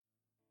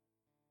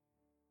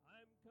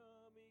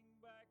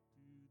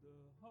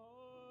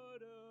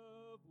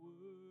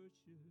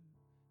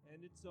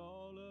and it's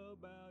all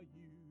about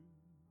you.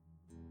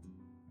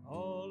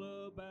 All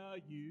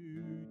about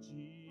you,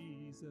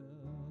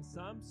 Jesus.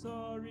 I'm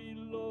sorry,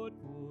 Lord,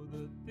 for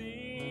the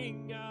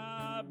thing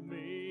I've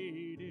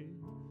made it.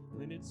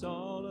 When it's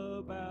all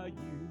about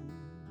you,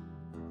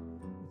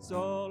 it's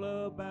all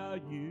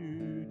about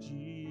you,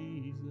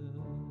 Jesus.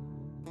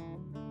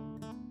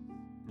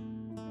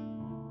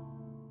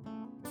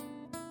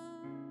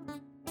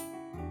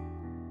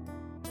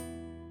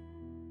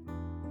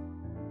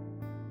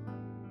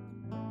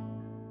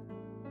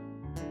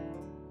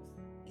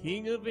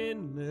 King of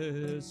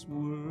endless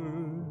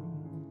world,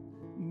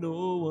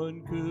 no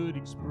one could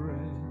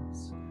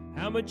express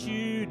how much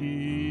you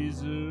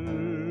deserve.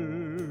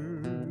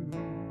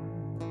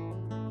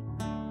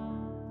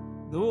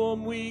 Though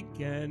I'm weak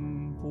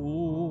and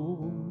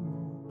poor,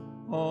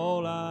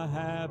 all I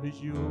have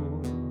is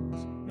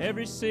yours,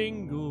 every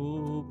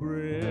single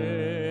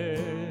breath.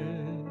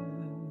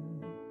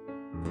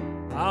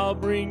 I'll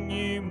bring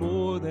you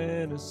more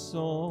than a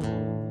song,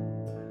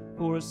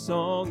 for a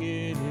song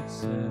in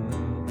itself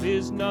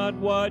is not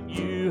what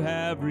you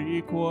have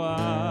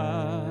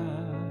required.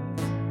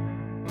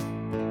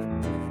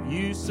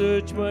 You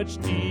search much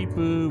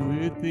deeper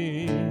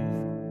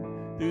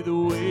within, through the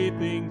way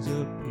things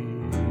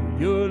appear.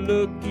 You're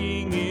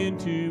looking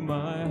into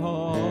my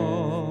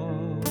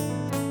heart.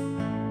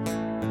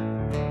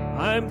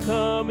 I'm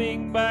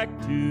coming back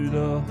to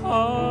the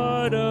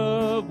heart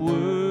of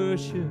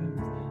worship,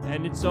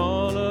 and it's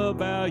all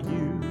about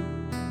you.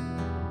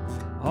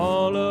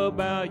 All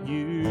about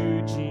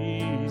you,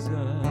 Jesus.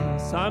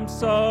 I'm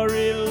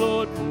sorry,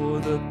 Lord, for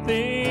the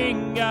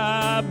thing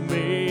I've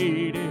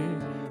made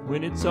it.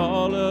 When it's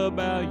all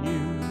about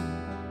you,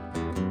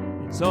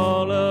 it's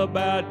all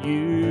about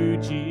you,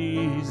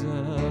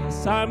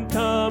 Jesus. I'm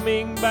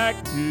coming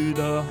back to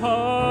the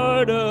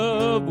heart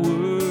of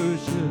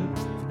worship,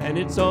 and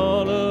it's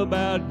all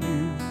about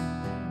you.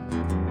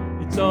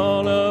 It's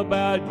all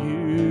about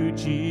you,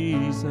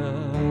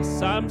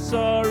 Jesus. I'm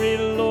sorry,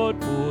 Lord,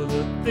 for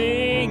the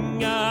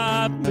thing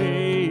I've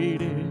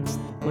made it.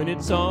 When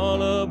it's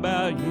all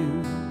about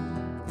you,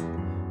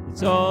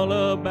 it's all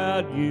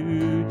about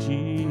you,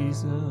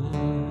 Jesus.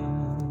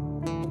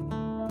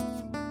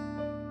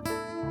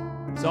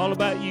 It's all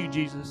about you,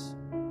 Jesus.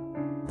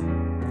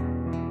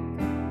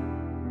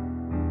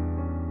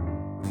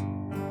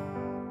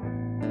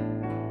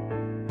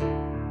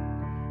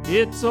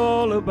 It's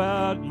all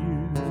about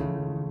you.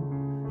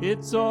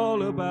 It's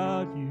all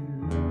about you.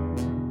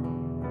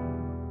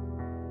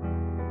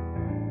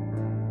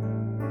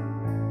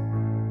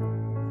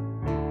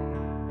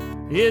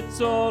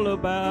 It's all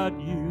about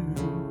you.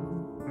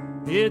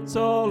 It's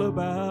all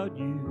about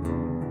you.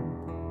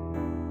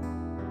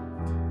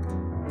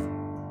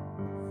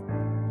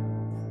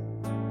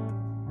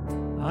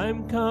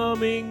 I'm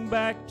coming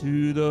back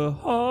to the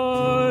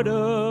heart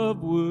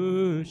of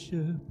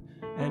worship,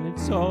 and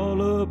it's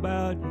all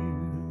about you.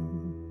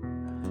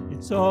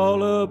 It's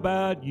all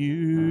about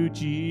you,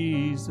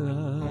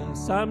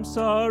 Jesus. I'm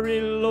sorry,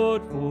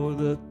 Lord, for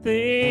the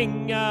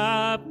thing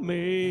I've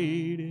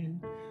made it.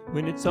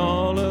 When it's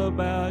all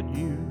about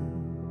you,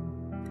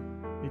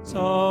 it's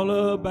all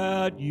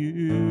about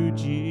you,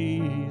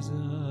 Jesus.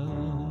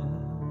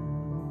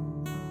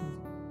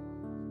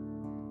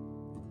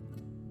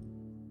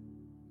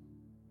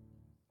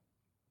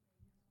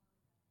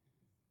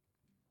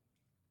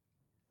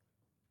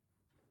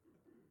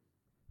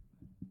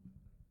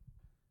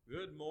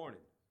 Good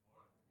morning.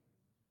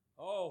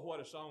 Oh,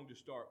 what a song to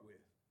start with.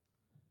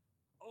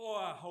 Oh,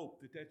 I hope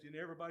that that's in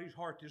everybody's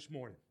heart this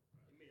morning.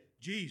 Amen.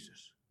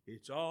 Jesus,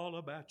 it's all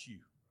about you.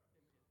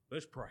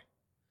 Let's pray.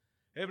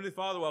 Heavenly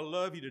Father, I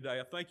love you today.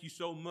 I thank you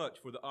so much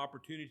for the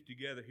opportunity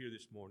together here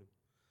this morning.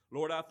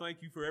 Lord, I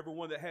thank you for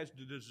everyone that has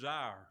the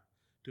desire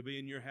to be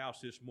in your house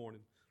this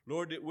morning.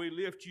 Lord, that we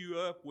lift you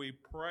up, we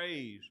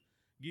praise,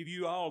 give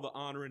you all the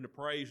honor and the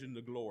praise and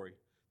the glory,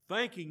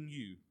 thanking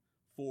you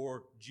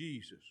for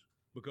Jesus,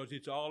 because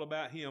it's all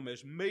about him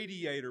as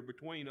mediator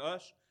between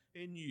us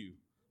and you.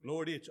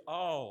 Lord, it's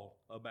all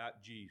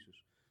about Jesus.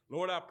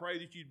 Lord, I pray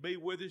that you'd be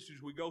with us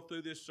as we go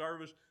through this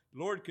service.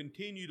 Lord,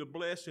 continue to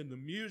bless in the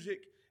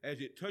music as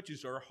it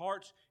touches our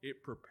hearts.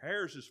 It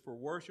prepares us for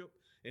worship.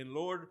 And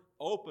Lord,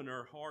 open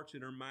our hearts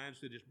and our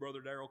minds that as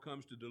Brother Darrell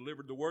comes to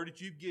deliver the word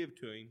that you give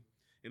to him.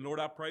 And Lord,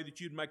 I pray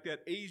that you'd make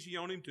that easy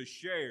on him to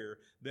share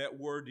that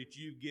word that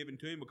you've given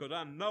to him, because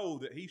I know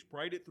that he's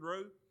prayed it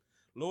through.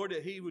 Lord,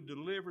 that he would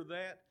deliver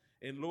that.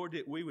 And Lord,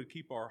 that we would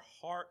keep our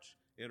hearts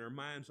and our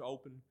minds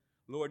open.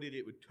 Lord, that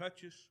it would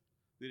touch us,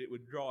 that it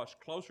would draw us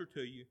closer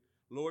to you.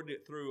 Lord,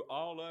 that through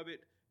all of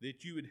it,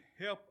 that you would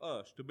help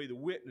us to be the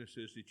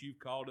witnesses that you've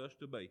called us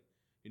to be.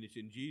 And it's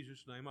in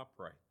Jesus' name I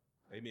pray.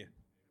 Amen.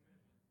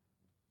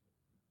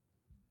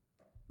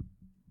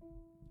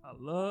 I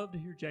love to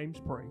hear James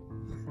pray.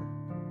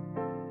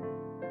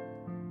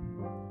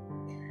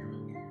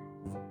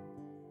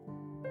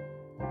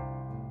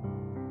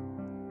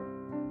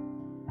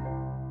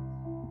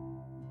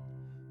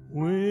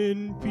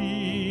 When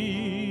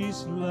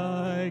peace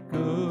like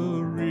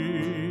a river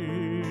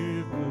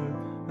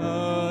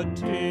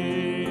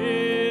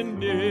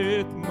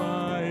attendeth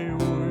my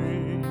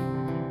way.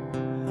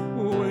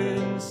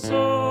 When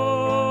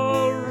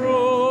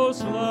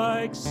sorrows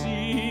like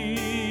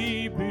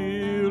sea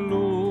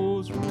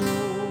billows roll,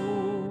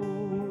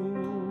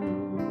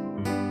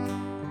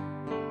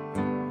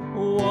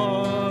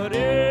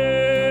 whatever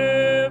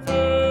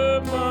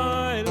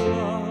my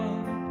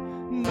lot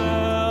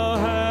thou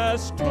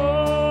hast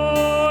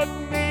taught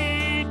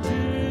me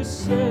to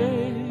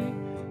say,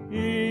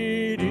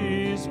 it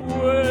is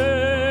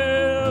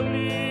well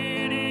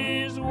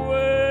with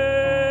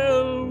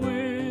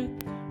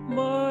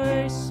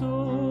my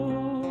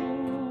soul.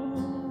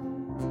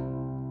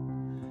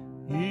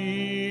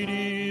 It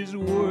is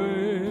well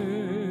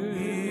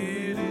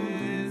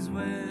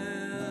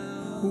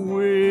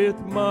with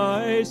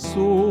my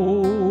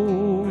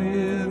soul.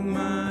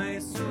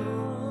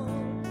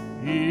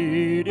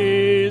 It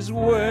is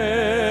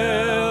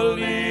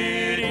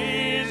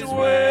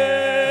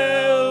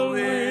well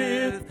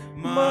with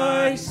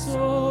my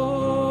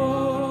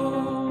soul.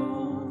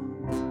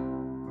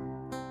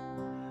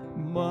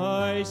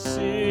 My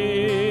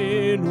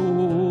sin,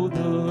 oh,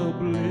 the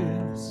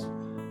bliss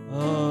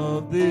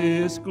of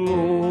this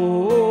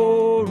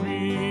glorious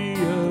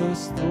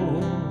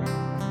thought.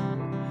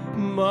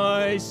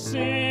 My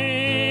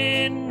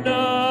sin,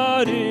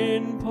 not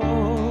in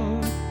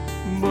part,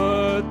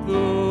 but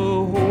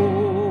the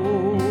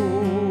whole,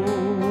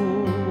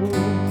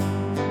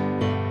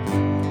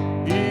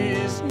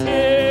 is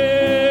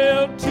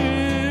nailed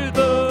to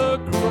the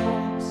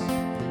cross,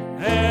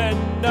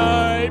 and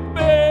I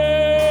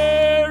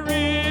bear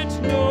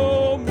it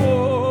no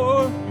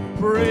more.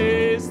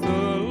 Praise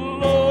the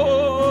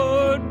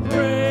Lord,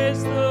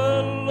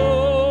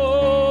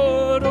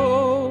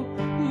 oh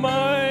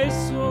my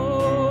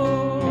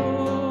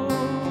soul.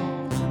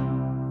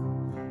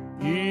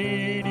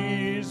 It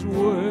is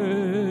well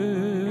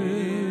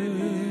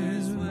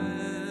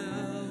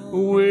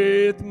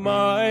with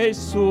my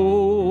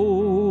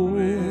soul.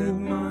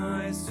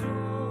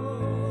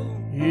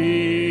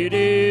 It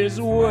is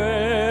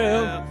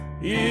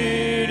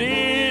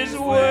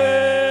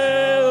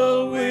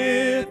well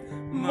with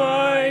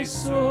my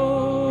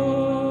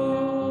soul.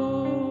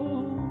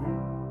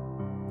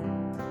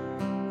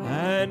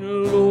 And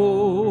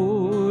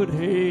Lord,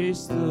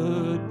 haste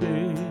the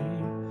day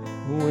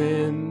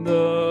when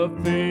the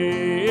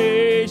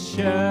face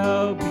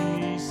shall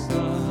be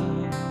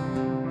sight,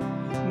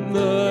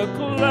 the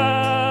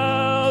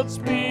clouds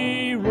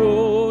be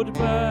rolled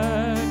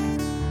back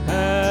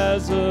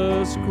as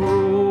a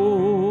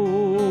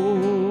scroll,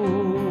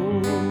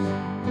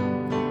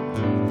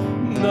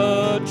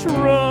 the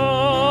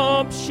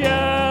trump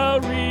shall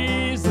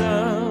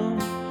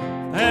resound,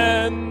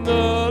 and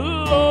the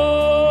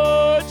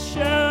Lord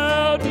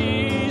shall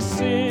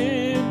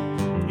descend.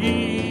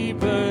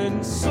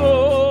 Even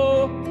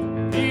so,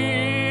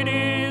 it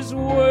is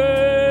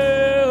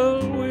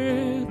well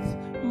with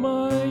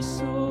my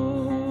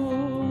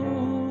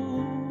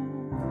soul.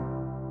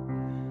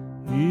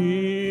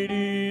 It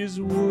is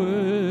well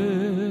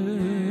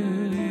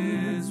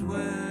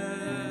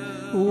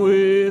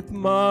with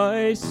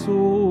my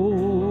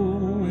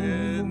soul.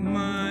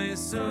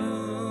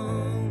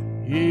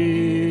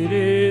 It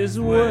is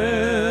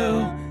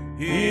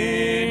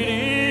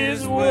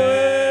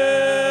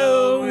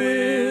well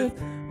with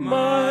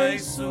my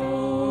soul.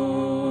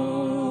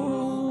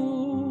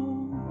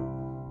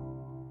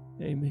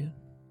 Amen.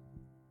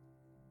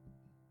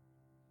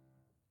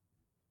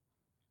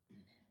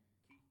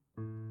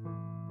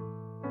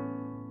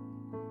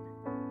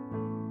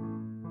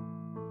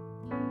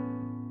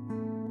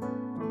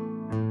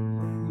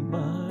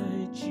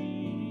 My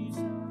Jesus,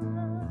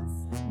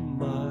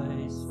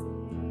 my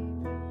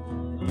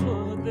Savior,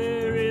 Lord,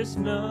 there is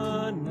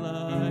none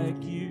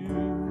like you.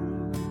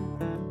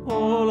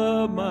 All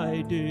of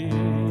my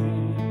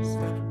days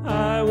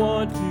I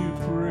want to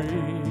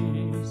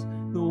praise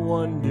the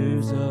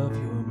wonders of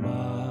your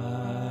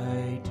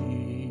mighty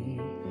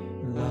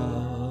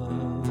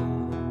love.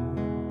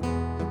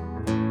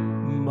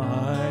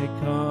 My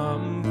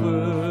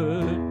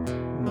comfort,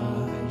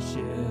 my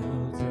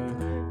shelter,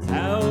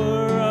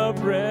 tower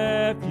of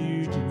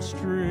refuge and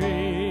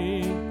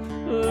strength,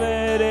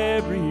 let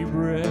every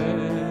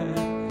breath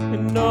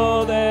and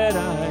all that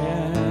I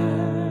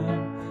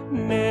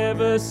am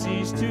never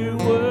cease to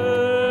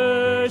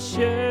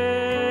worship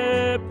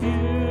you.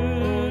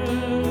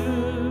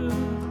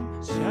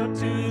 Shout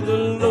to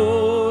the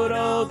Lord,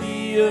 all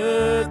the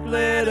earth,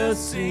 let us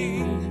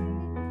sing.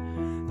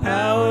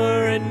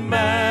 Power and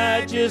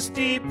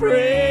majesty,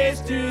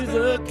 praise to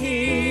the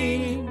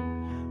King.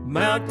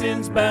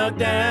 Mountains bow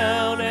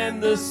down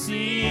and the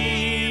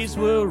seas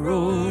will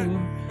roar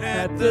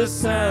at the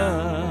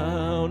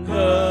sound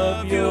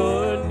of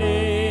your name.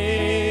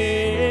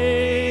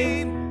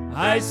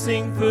 I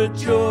sing for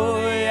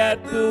joy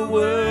at the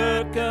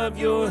work of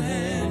your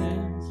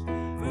hands.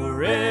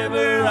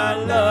 Forever I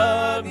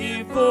love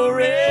you,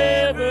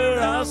 forever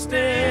I'll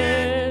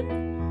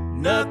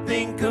stand.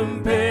 Nothing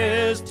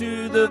compares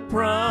to the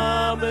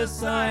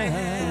promise I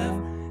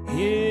have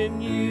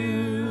in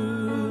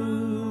you.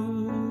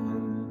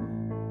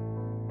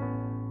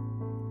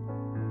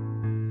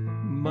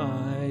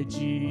 my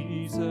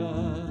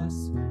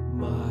Jesus,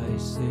 my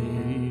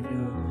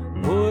Savior.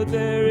 Lord,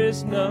 there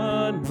is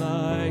none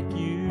like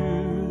you.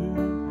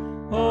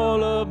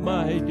 All of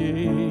my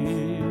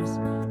days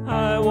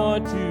I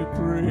want to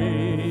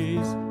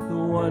praise the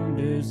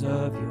wonders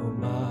of your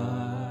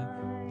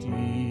mighty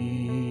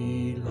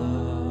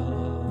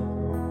love.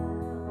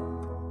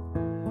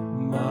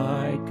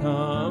 My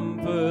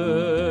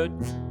comfort,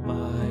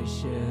 my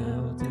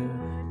shelter,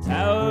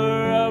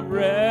 tower of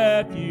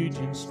refuge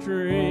and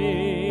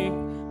strength,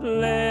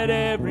 let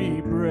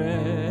every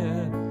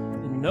breath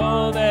and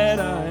all that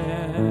I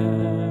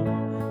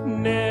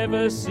am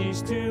never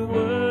cease to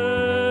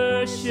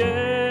worship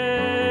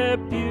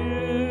you.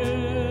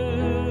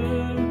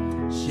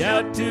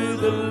 Shout to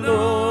the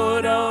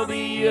Lord, all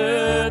the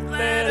earth,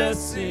 let us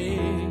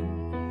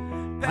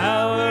sing.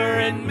 Power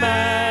and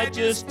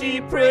majesty,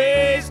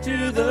 praise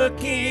to the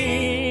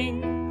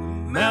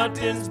King.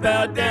 Mountains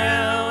bow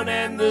down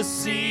and the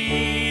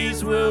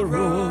seas will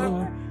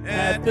roar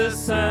at the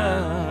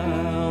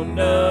sound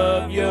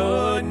of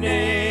your name.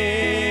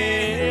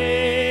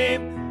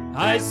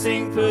 I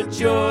sing for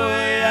joy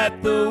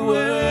at the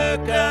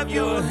work of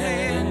your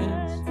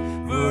hands.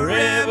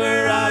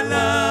 Forever I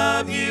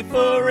love you,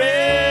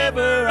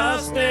 forever I'll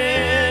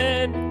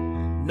stand.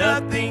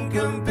 Nothing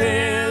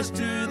compares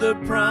to the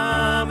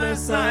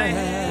promise I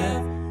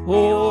have.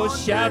 Oh,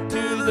 shout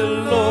to the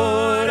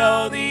Lord,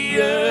 all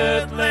the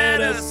earth, let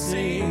us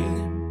sing.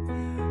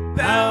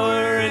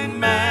 Power and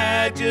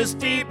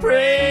majesty,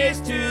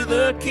 praise to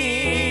the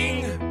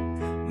King.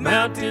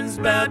 Mountains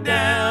bow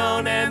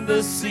down and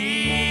the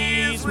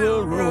seas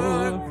will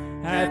roar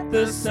at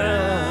the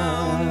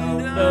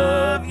sound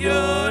of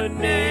your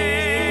name.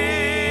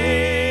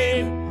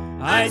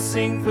 I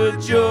sing for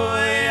joy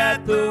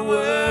at the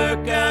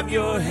work of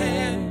your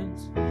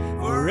hands.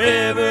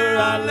 Forever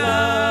I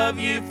love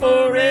you,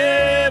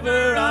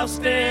 forever I'll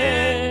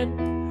stand.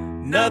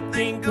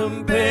 Nothing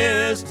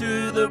compares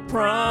to the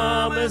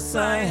promise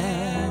I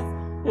have.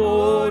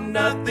 Oh,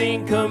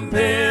 nothing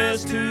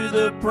compares to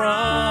the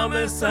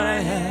promise I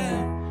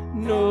have.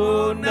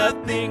 No,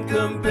 nothing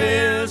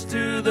compares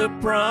to the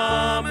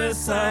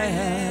promise I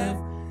have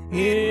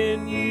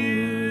in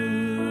you.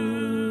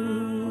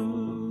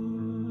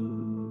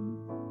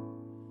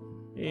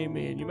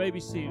 Amen. You may be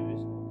seated this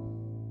morning.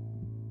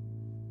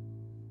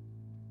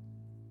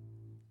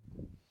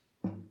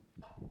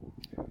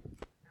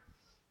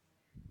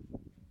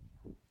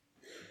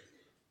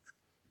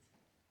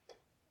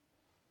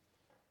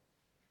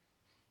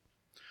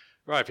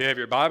 Right, if you have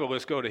your Bible,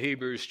 let's go to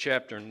Hebrews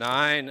chapter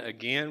 9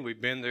 again.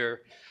 We've been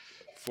there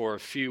for a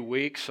few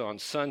weeks on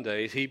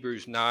Sundays.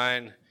 Hebrews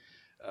 9,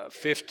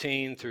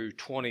 15 through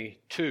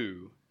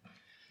 22.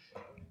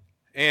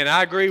 And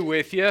I agree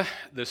with you.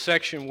 The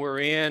section we're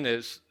in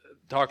is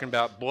talking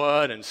about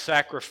blood and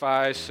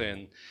sacrifice,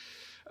 and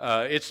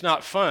it's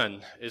not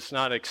fun. It's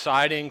not an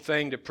exciting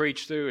thing to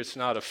preach through. It's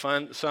not a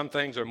fun. Some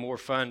things are more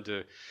fun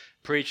to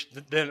preach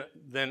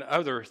than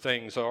other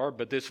things are,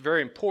 but it's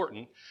very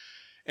important.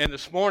 And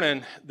this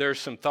morning, there's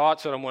some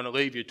thoughts that I want to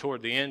leave you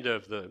toward the end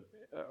of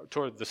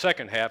toward the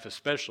second half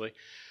especially,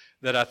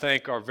 that I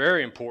think are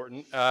very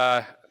important.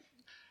 I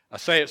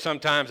say it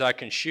sometimes, I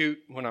can shoot,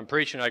 when I'm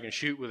preaching, I can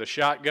shoot with a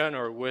shotgun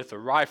or with a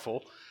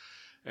rifle.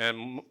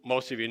 And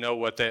most of you know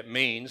what that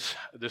means.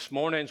 This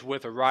morning's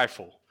with a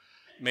rifle,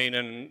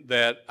 meaning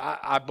that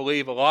I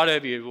believe a lot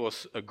of you will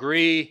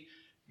agree,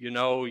 you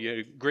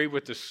agree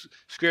with the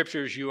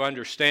scriptures, you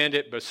understand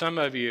it, but some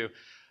of you,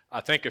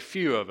 I think a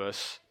few of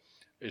us,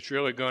 it's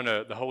really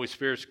the Holy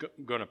Spirit's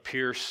going to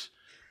pierce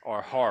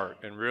our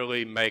heart and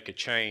really make a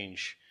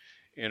change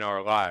in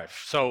our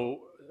life.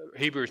 So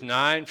Hebrews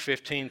 9,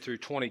 15 through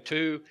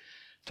 22,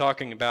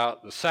 talking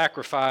about the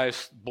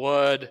sacrifice,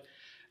 blood.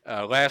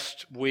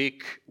 Last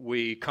week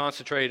we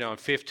concentrated on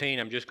 15.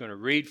 I'm just going to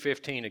read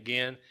 15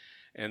 again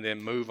and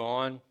then move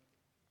on.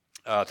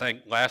 I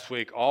think last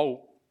week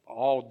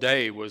all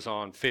day was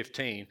on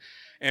 15.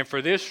 And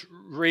for this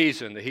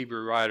reason, the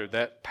Hebrew writer,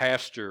 that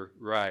pastor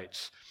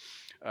writes,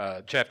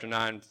 chapter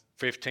 9,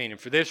 15, and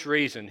for this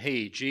reason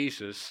he,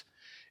 Jesus,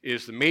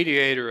 is the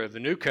mediator of the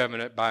new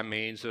covenant by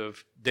means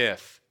of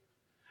death.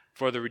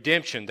 For the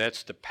redemption,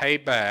 that's the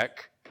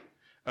payback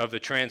of the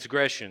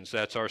transgressions,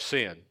 that's our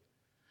sin.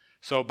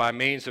 So by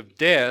means of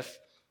death,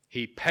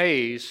 he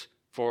pays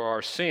for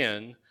our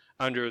sin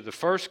under the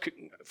first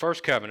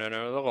covenant,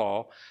 under the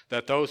law,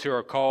 that those who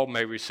are called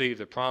may receive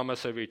the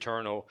promise of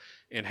eternal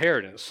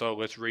inheritance. So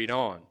let's read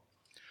on.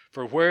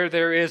 For where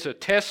there is a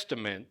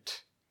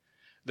testament,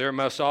 there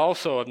must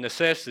also of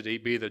necessity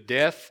be the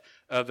death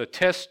of the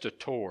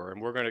testator.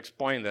 And we're going to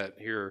explain that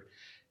here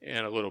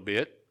in a little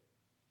bit.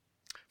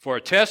 For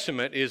a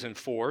testament is in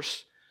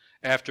force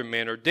after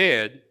men are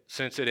dead,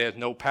 since it has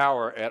no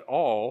power at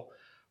all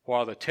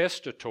while the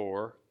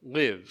testator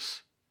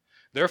lives.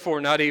 Therefore,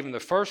 not even the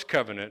first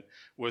covenant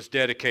was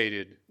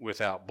dedicated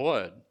without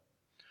blood.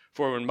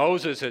 For when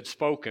Moses had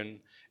spoken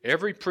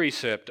every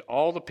precept to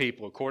all the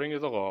people according to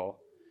the law,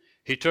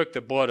 he took the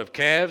blood of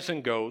calves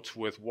and goats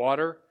with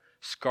water,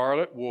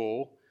 scarlet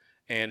wool,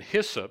 and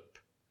hyssop,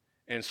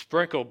 and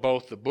sprinkled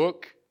both the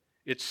book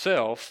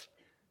itself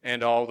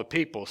and all the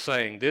people,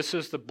 saying, This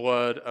is the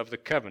blood of the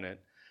covenant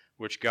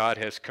which God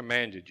has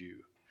commanded you.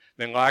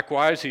 Then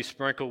likewise he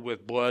sprinkled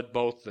with blood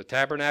both the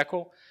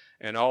tabernacle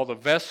and all the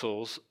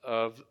vessels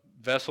of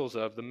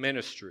the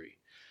ministry.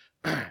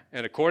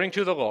 And according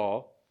to the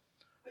law,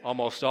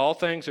 almost all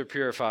things are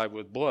purified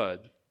with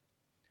blood,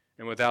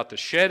 and without the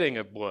shedding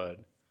of blood,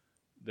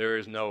 there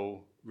is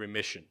no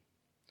remission.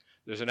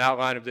 There's an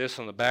outline of this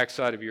on the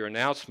backside of your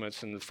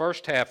announcements. In the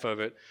first half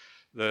of it,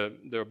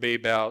 there'll be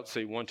about,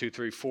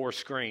 4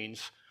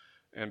 screens.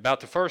 And about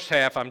the first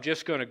half, I'm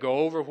just going to go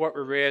over what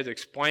we read,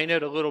 explain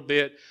it a little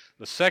bit.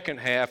 The second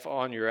half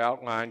on your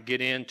outline,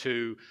 get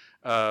into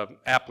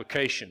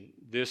application.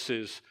 This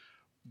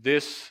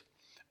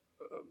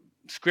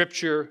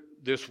scripture,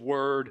 this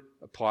word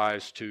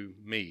applies to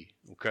me,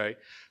 okay?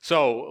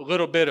 So a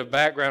little bit of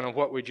background on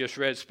what we just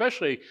read,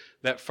 especially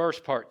that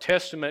first part,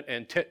 testament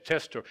and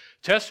testator.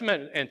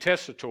 Testament and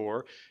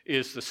testator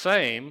is the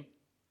same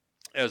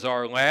as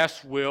our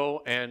last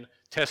will and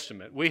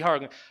testament.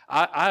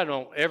 I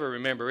don't ever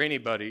remember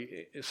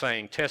anybody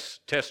saying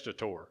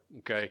testator,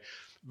 okay?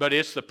 But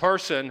it's the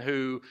person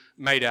who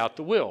made out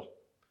the will.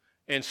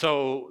 And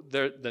so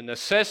the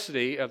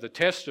necessity of the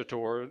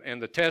testator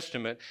and the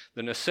testament,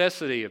 the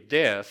necessity of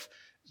death,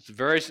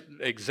 it's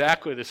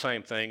exactly the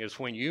same thing as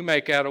when you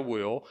make out a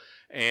will,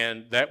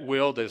 and that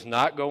will does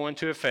not go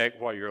into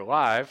effect while you're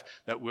alive.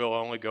 That will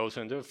only goes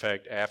into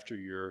effect after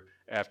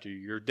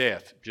your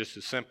death. Just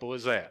as simple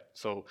as that.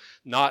 So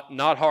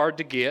not hard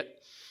to get.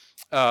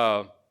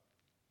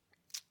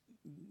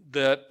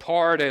 The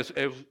part as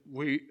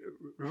we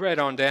read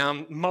on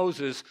down,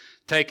 Moses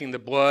taking the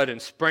blood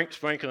and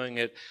sprinkling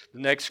it. The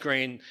next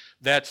screen,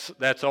 that's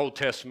Old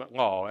Testament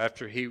law.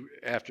 After he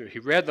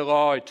read the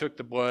law, he took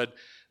the blood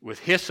with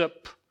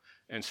hyssop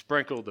and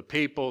sprinkled the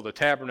people, the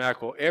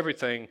tabernacle,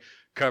 everything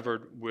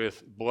covered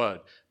with blood.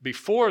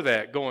 Before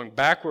that, going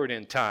backward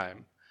in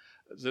time,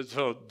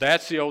 so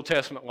that's the Old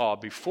Testament law.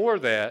 Before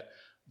that,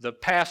 the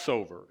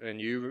Passover,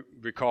 and you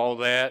recall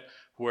that,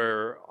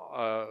 where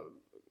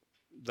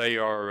they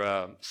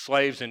are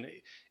slaves in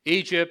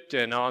Egypt,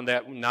 and on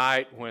that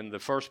night when the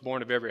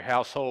firstborn of every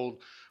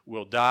household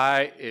will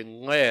die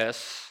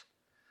unless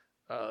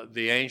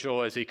the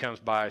angel, as he comes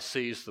by,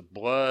 sees the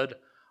blood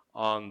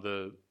on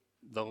the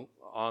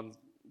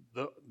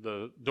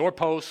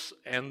doorposts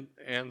and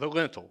the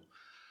lintel.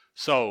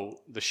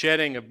 So the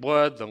shedding of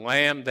blood, the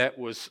lamb that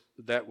was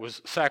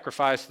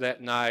sacrificed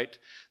that night.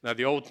 Now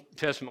the Old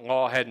Testament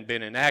law hadn't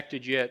been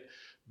enacted yet,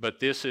 but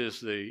this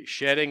is the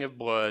shedding of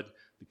blood,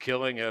 the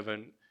killing of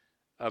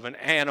an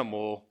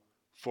animal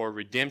for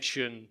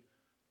redemption,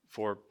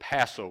 for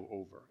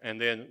Passover.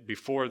 And then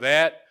before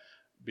that,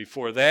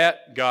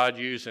 God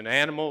used an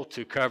animal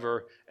to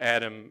cover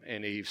Adam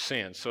and Eve's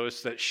sin. So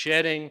it's that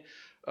shedding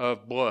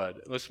of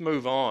blood. Let's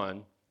move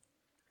on.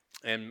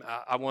 And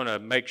I want to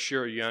make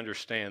sure you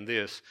understand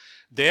this.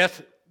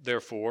 Death,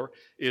 therefore,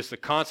 is the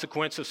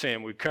consequence of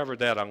sin. We covered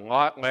that a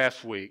lot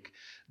last week.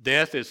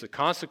 Death is the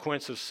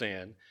consequence of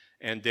sin,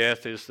 and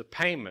death is the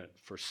payment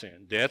for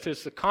sin. Death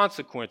is the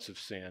consequence of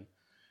sin,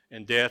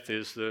 and death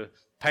is the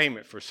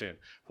payment for sin.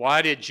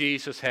 Why did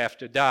Jesus have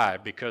to die?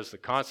 Because the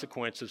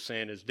consequence of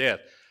sin is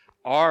death.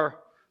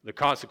 The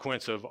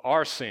consequence of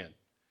our sin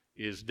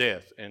is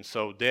death, and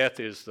so death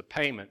is the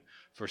payment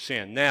for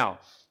sin. Now,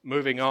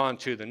 moving on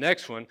to the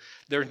next one,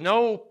 there's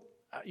no,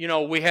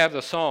 we have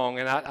the song,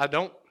 and I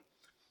don't,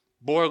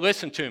 boy,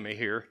 listen to me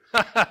here.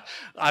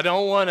 I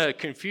don't want to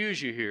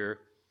confuse you here.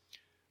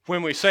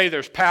 When we say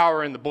there's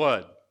power in the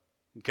blood,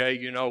 okay,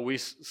 we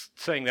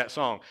sing that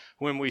song.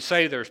 When we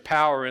say there's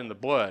power in the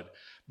blood,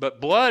 but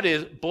blood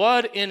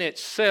in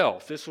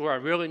itself. This is where I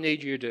really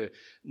need you to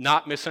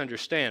not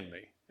misunderstand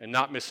me and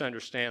not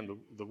misunderstand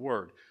the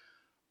word.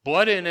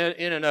 Blood in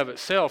and of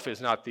itself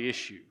is not the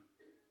issue.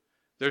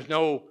 There's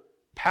no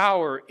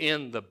power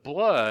in the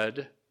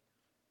blood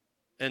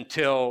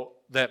until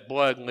that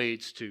blood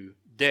leads to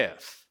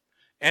death.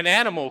 An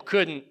animal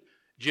couldn't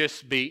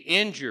just be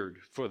injured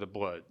for the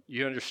blood.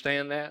 You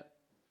understand that?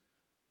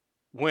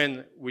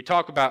 When we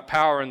talk about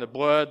power in the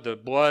blood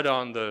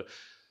on the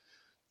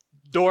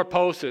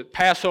doorpost at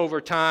Passover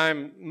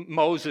time,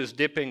 Moses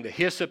dipping the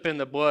hyssop in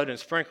the blood and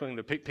sprinkling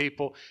the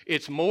people,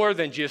 it's more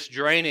than just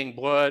draining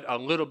blood, a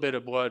little bit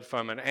of blood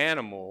from an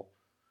animal,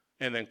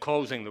 and then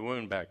closing the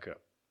wound back up.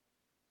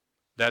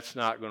 That's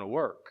not going to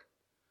work.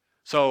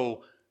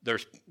 So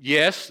there's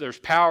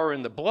power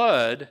in the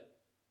blood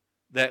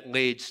that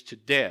leads to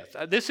death.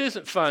 This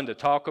isn't fun to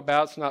talk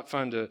about. It's not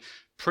fun to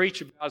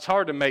preach about. It's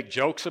hard to make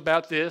jokes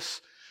about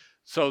this.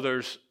 So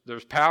there's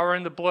power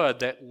in the blood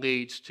that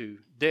leads to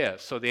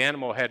death. So the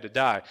animal had to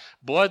die.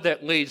 Blood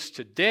that leads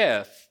to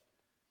death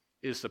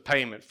is the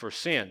payment for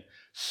sin.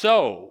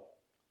 So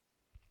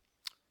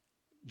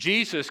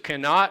Jesus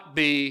cannot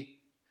be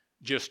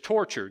just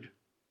tortured.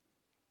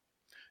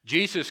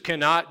 Jesus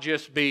cannot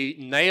just be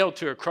nailed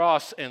to a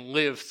cross and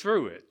live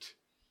through it.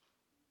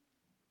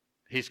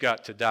 He's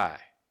got to die.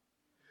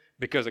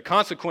 Because the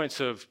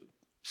consequence of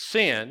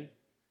sin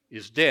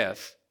is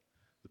death.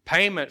 The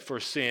payment for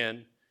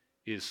sin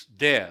is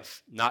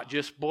death, not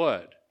just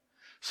blood.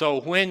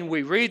 So when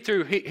we read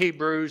through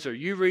Hebrews, or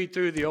you read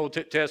through the Old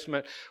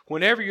Testament,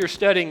 whenever you're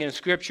studying in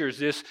Scriptures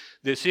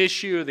this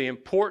issue, the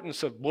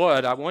importance of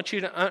blood, I want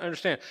you to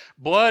understand,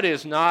 blood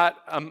is not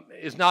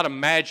a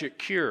magic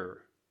cure.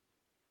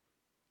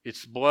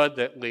 It's blood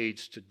that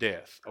leads to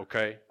death,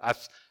 okay?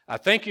 I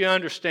think you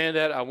understand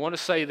that. I want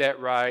to say that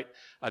right.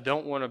 I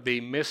don't want to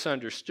be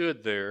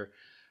misunderstood there,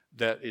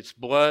 that it's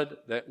blood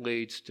that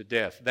leads to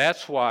death.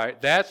 That's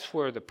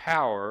where the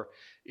power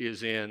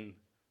is in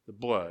the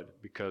blood,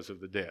 because of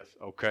the death,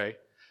 okay?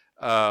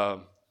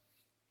 All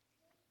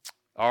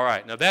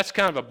right, now that's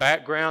kind of a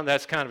background.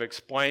 That's kind of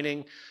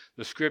explaining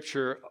the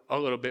Scripture a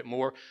little bit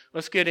more.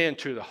 Let's get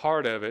into the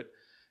heart of it.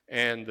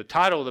 And the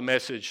title of the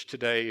message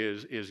today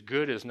is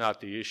Good is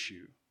Not the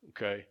Issue,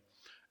 okay?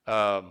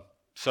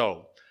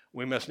 So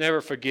we must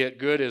never forget,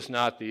 good is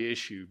not the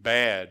issue.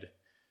 Bad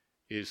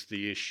is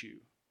the issue.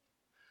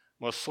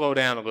 We'll slow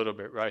down a little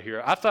bit right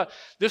here. I thought,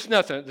 this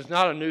is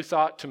not a new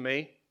thought to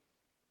me.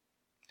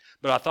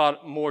 But I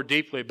thought more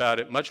deeply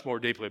about it, much more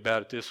deeply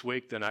about it this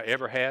week than I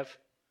ever have.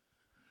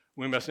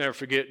 We must never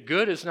forget,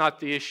 good is not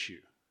the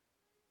issue.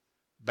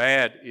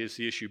 Bad is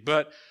the issue.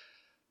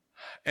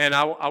 And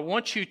I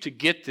want you to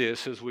get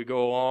this as we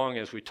go along,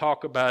 as we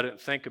talk about it and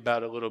think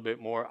about it a little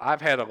bit more.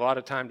 I've had a lot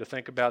of time to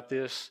think about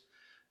this,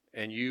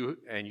 and you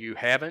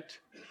haven't.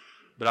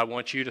 But I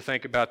want you to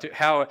think about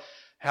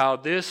how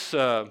this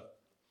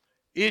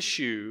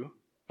issue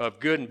of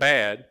good and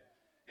bad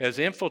has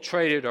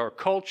infiltrated our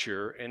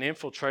culture and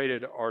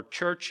infiltrated our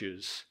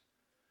churches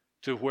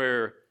to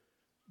where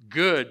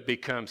good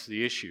becomes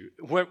the issue.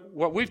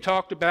 What we've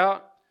talked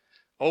about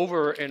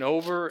over and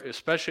over,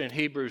 especially in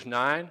Hebrews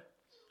 9,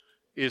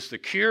 is the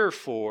cure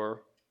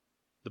for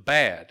the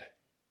bad,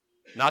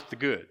 not the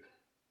good.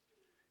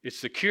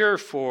 It's the cure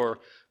for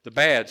the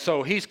bad.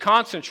 So he's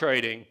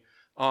concentrating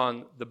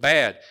on the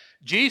bad.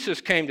 Jesus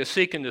came to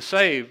seek and to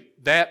save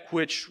that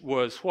which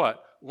was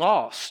what?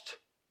 Lost.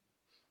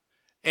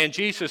 And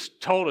Jesus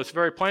told us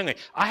very plainly,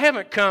 I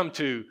haven't come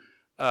to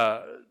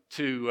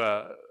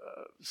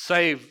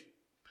save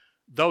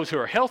those who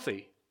are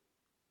healthy.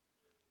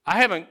 I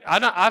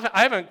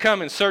haven't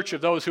come in search of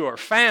those who are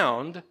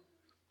found.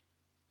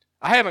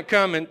 I haven't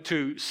come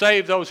to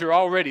save those who are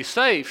already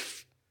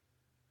safe.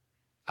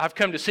 I've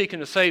come to seek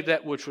and to save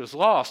that which was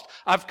lost.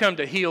 I've come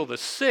to heal the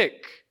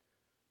sick,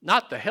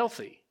 not the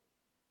healthy.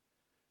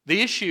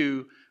 The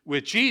issue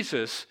with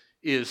Jesus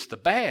is the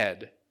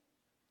bad,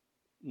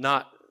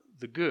 not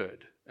the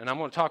good. And I'm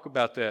going to talk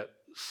about that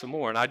some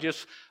more. And I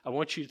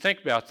want you to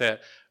think about that.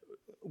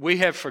 We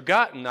have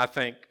forgotten, I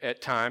think,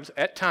 at times,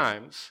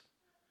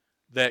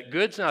 that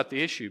good's not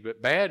the issue,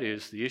 but bad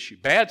is the issue.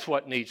 Bad's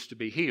what needs to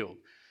be healed.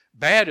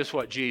 Bad is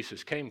what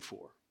Jesus came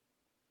for.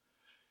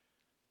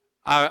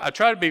 I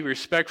try to be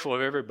respectful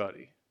of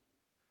everybody.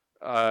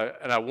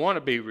 And I want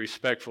to be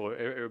respectful of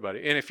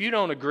everybody. And if you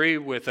don't agree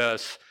with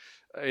us,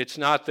 it's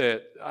not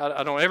that,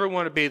 I don't ever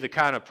want to be the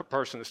kind of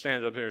person that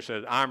stands up here and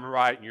says, I'm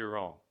right and you're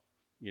wrong.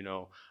 You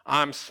know,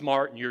 I'm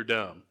smart and you're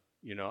dumb.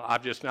 You know,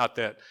 I'm just not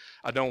that.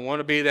 I don't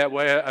want to be that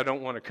way. I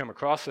don't want to come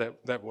across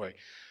that way.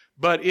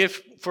 But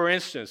if, for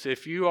instance,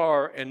 if you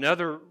are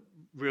another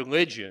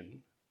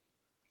religion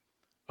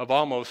of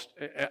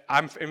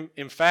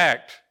in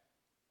fact,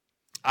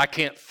 I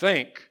can't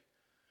think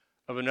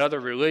of another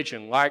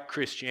religion like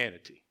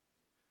Christianity.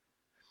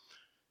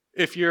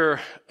 If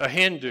you're a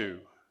Hindu,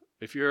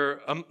 if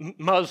you're a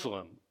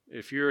Muslim,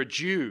 if you're a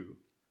Jew,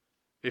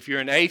 if you're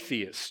an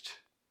atheist,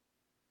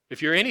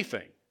 if you're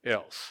anything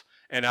else,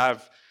 and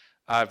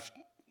I've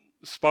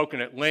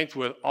spoken at length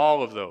with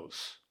all of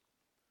those.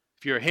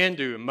 If you're a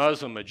Hindu, a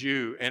Muslim, a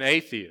Jew, an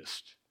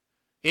atheist,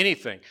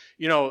 anything.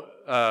 You know,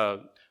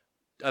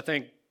 I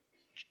think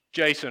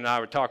Jason and I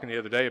were talking the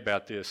other day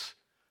about this.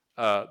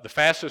 The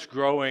fastest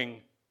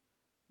growing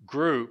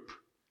group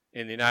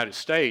in the United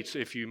States,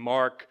 if you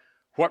mark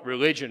what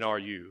religion are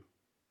you,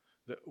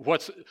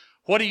 what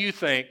do you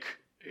think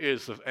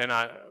is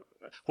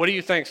what do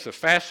you think is the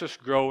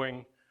fastest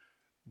growing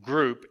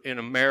group in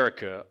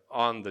America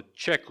on the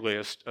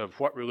checklist of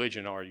what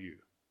religion are you?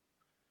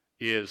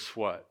 Is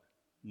what?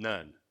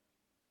 None.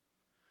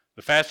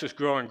 The fastest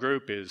growing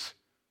group is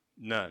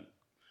none.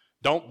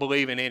 Don't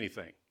believe in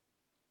anything.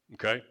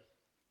 Okay?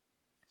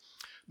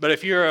 But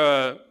if you're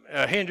a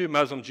Hindu,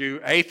 Muslim, Jew,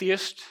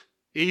 atheist,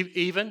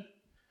 even,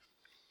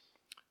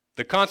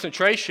 the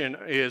concentration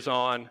is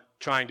on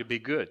trying to be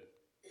good.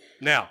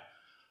 Now,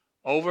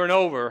 over and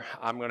over,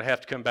 I'm going to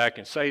have to come back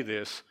and say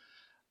this.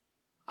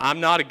 I'm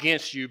not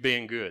against you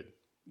being good,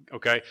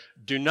 okay?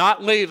 Do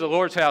not leave the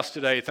Lord's house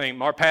today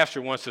thinking our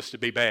pastor wants us to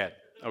be bad,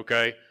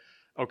 okay?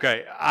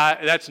 Okay,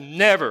 that's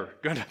never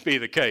going to be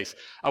the case.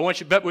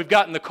 But we've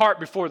gotten the cart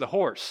before the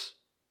horse,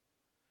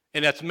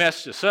 and that's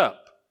messed us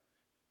up.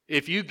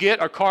 If you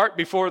get a cart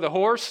before the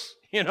horse,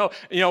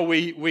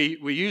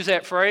 we use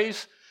that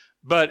phrase,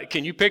 but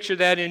can you picture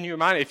that in your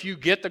mind? If you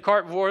get the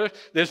cart before it,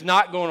 that's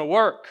not going to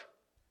work.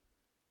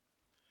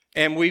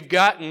 And we've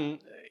gotten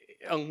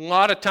a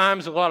lot of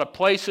times, a lot of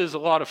places, a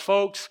lot of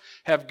folks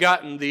have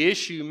gotten the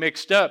issue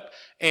mixed up,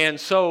 and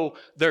so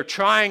they're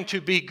trying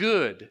to be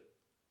good.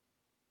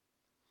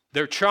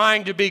 They're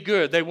trying to be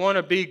good. They want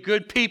to be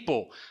good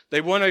people.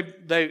 They want to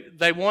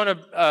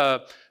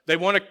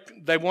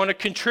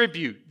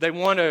contribute. They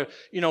want to,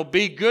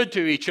 be good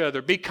to each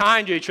other, be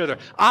kind to each other.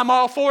 I'm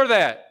all for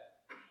that.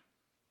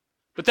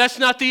 But that's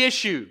not the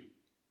issue.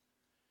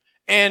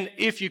 And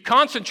if you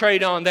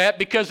concentrate on that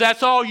because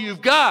that's all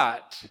you've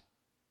got,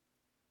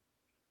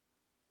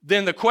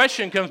 then the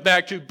question comes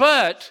back to,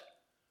 but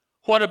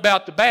what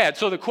about the bad?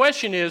 So the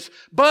question is,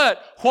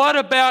 but what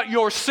about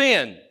your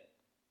sin?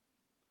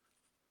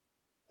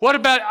 What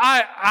about,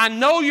 I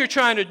know you're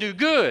trying to do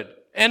good,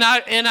 and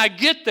I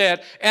get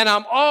that, and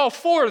I'm all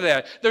for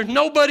that. There's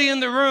nobody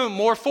in the room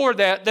more for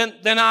that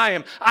than I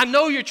am. I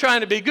know you're trying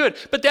to be good,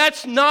 but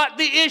that's not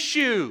the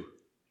issue.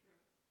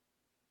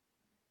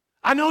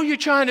 I know you're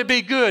trying to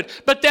be good,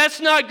 but that's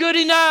not good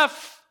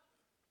enough.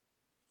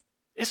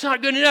 It's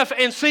not good enough.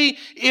 And see,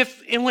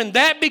 when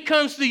that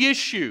becomes the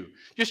issue,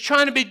 just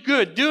trying to be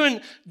good, doing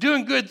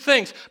good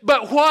things,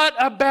 but what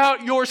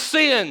about your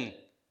sin?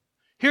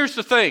 Here's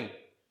the thing.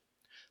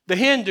 The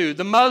Hindu,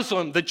 the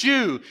Muslim, the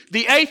Jew,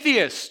 the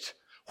atheist,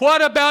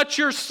 what about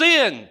your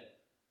sin?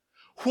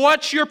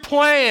 What's your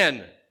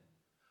plan?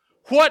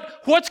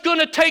 What's going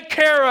to take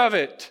care of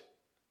it?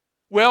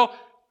 Well,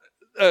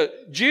 a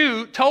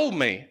Jew told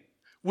me,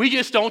 we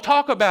just don't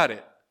talk about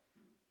it.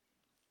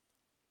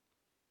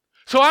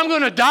 So I'm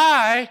going to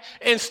die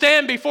and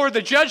stand before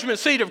the judgment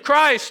seat of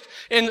Christ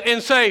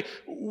and say,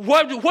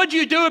 what'd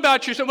you do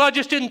about your sin? Well, I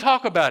just didn't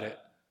talk about it.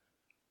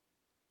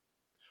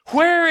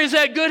 Where is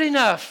that good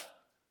enough?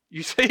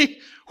 You see?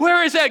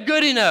 Where is that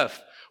good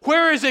enough?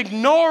 Where is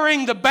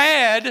ignoring the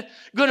bad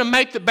going to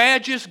make the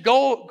bad just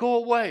go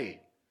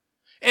away?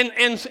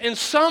 And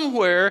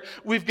somewhere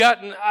we've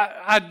gotten,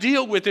 I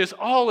deal with this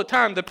all the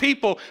time, the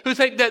people who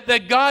think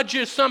that God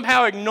just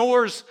somehow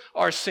ignores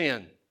our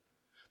sin.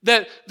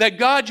 That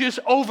God just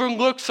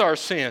overlooks our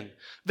sin.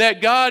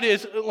 That God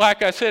is,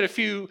 like I said a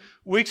few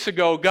weeks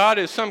ago, God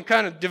is some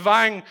kind of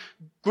divine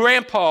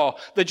grandpa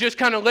that just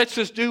kind of lets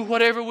us do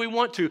whatever we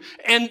want to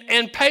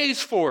and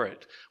pays for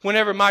it.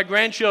 Whenever my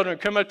grandchildren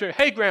come up to,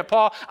 hey,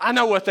 Grandpa, I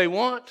know what they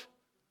want.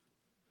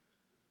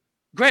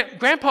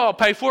 Grandpa will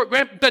pay for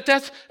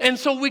it, and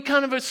so we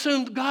kind of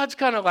assume God's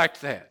kind of like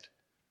that.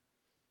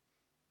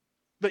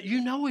 But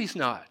you know He's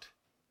not.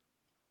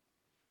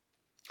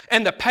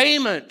 And the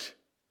payment,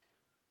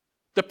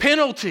 the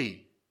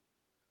penalty,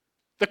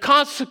 the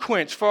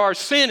consequence for our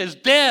sin is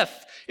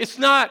death. It's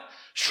not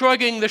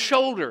shrugging the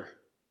shoulder.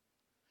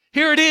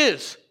 Here it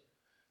is.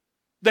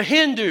 The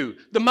Hindu,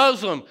 the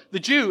Muslim, the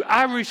Jew,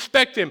 I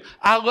respect them.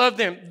 I love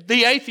them.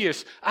 The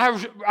atheist,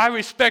 I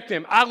respect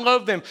them. I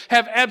love them.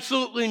 Have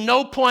absolutely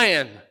no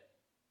plan.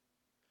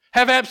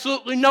 Have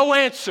absolutely no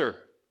answer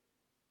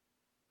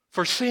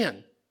for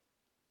sin.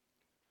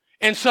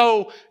 And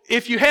so,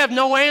 if you have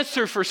no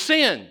answer for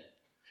sin,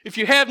 if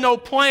you have no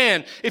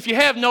plan, if you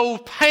have no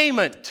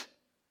payment,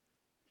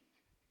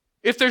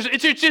 if there's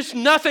just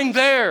nothing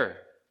there,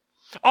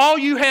 all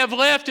you have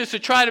left is to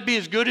try to be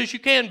as good as you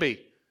can be.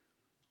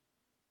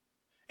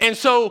 And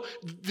so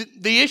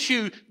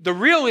the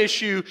real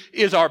issue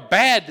is our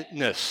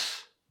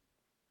badness.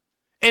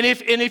 And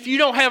if you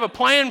don't have a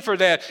plan for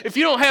that, if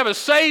you don't have a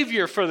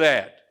Savior for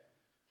that,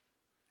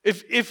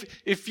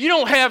 if you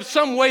don't have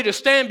some way to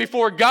stand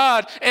before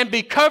God and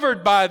be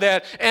covered by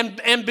that,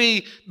 and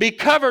be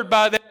covered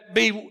by that,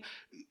 be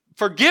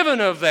forgiven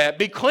of that,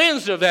 be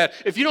cleansed of that,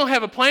 if you don't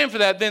have a plan for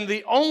that, then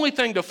the only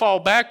thing to fall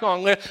back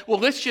on,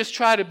 let's just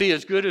try to be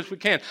as good as we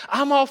can.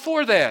 I'm all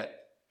for that.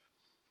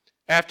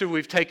 After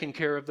we've taken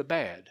care of the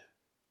bad.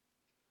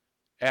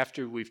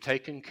 After we've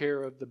taken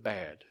care of the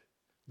bad.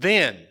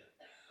 Then,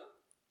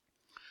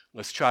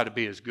 let's try to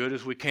be as good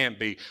as we can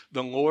be.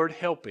 The Lord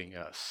helping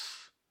us.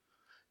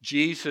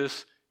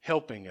 Jesus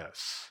helping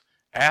us.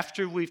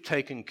 After we've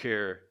taken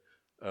care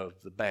of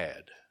the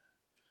bad.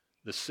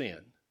 The sin.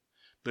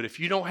 But if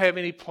you don't have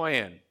any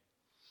plan,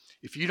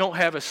 if you don't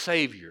have a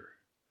Savior,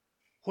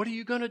 what are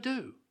you going to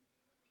do?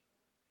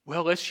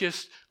 Well, let's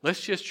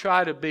just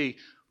try to be,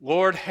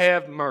 Lord,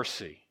 have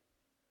mercy.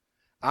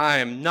 I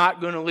am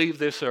not going to leave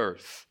this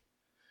earth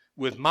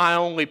with my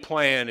only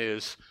plan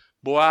is,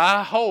 boy,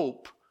 I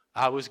hope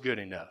I was good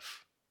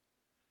enough.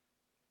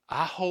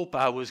 I hope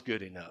I was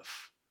good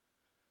enough.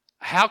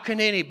 How can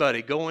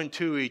anybody go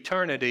into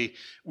eternity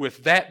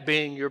with that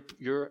being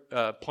your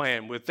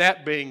plan, with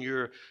that being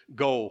your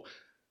goal?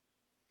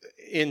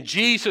 In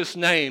Jesus'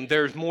 name,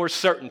 there's more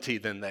certainty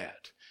than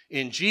that.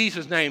 In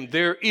Jesus' name,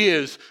 there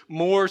is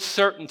more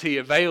certainty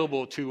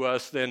available to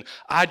us than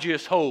I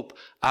just hope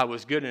I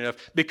was good enough.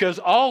 Because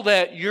all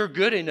that you're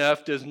good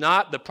enough does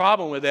not, the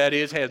problem with that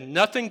has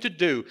nothing to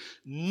do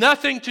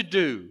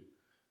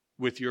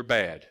with your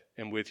bad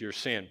and with your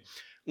sin.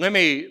 Let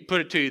me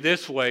put it to you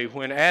this way.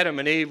 When Adam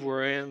and Eve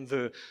were in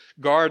the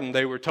garden,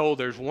 they were told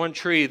there's one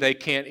tree they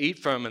can't eat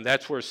from, and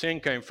that's where sin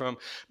came from.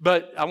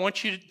 But I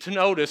want you to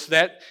notice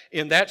that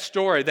in that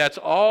story, that's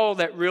all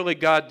that really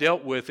God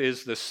dealt with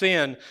is the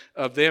sin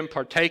of them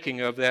partaking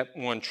of that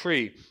one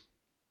tree.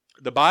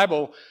 The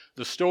Bible,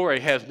 the story,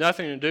 has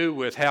nothing to do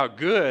with how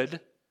good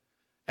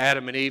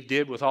Adam and Eve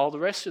did with all the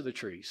rest of the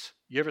trees.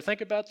 You ever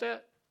think about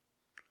that?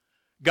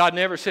 God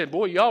never said,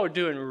 boy, y'all are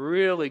doing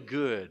really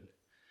good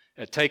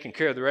at taking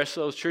care of the rest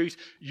of those trees.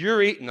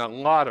 You're eating a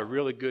lot of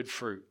really good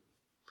fruit.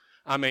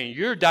 I mean,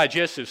 your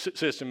digestive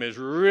system is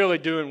really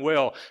doing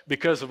well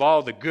because of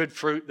all the good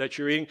fruit that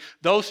you're eating.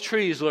 Those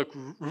trees look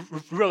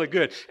really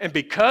good. And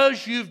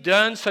because you've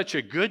done such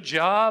a good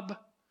job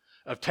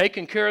of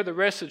taking care of the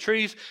rest of the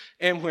trees,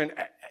 and when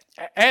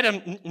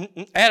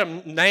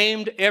Adam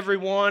named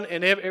everyone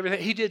and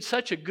everything, he did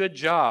such a good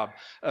job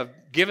of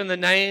giving the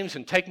names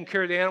and taking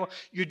care of the animal.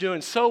 You're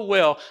doing so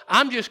well,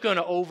 I'm just going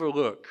to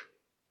overlook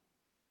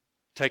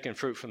taking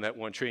fruit from that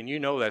one tree. And you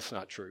know that's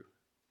not true.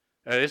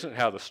 That isn't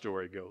how the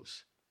story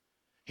goes.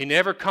 He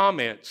never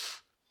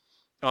comments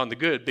on the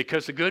good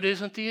because the good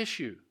isn't the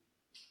issue.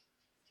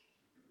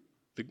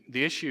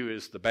 The issue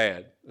is the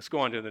bad. Let's go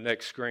on to the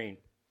next screen.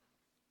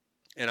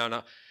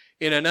 And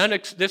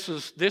this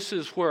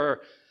is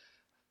where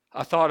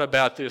I thought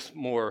about this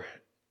more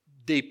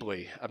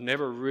deeply. I've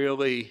never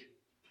really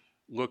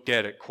looked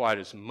at it quite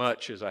as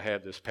much as I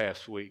have this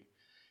past week.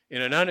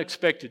 In an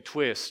unexpected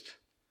twist,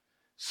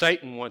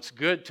 Satan wants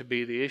good to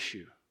be the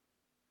issue.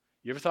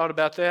 You ever thought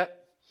about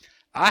that?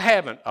 I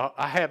haven't.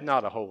 I have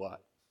not a whole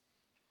lot.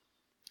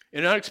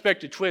 In an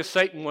unexpected twist,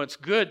 Satan wants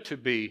good to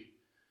be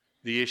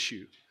the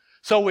issue.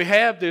 So we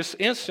have this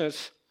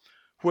instance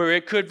where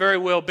it could very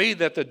well be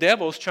that the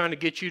devil's trying to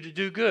get you to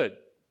do good.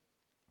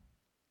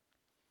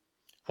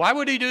 Why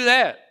would he do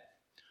that?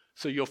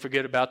 So you'll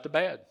forget about the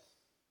bad.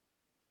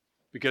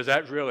 Because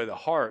that's really the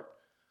heart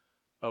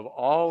of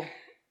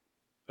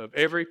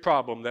every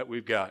problem that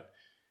we've got.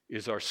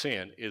 Is our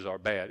sin, is our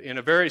bad. In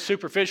a very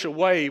superficial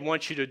way, he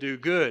wants you to do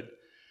good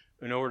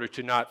in order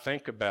to not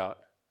think about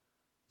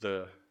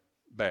the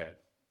bad.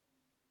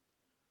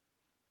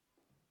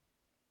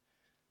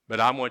 But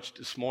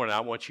this morning,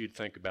 I want you to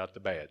think about the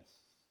bad.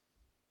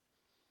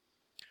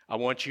 I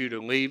want you to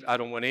leave. I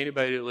don't want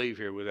anybody to leave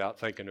here without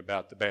thinking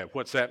about the bad.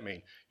 What's that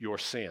mean? Your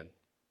sin.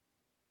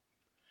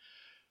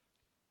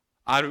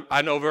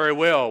 I know very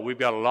well we've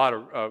got a lot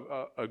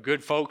of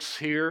good folks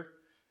here.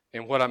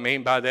 And what I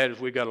mean by that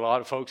is we've got a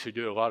lot of folks who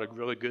do a lot of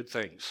really good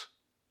things.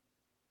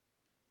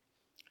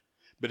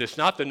 But it's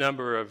not the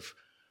number of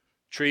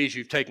trees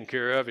you've taken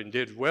care of and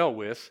did well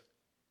with.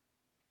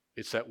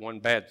 It's that one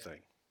bad thing.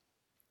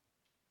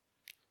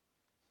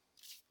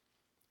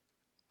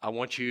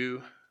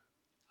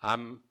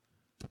 I'm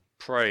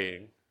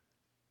praying,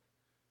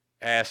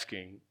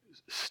 asking,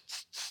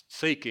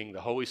 seeking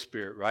the Holy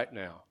Spirit right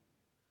now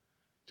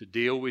to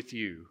deal with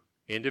you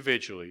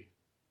individually,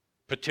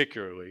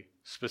 particularly,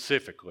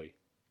 specifically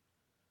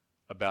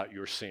about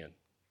your sin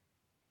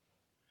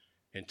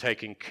and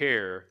taking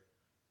care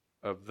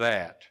of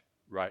that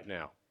right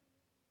now.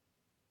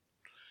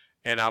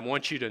 And I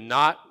want you to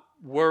not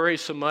worry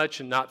so much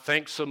and not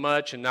think so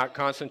much and not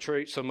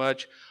concentrate so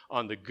much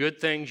on the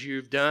good things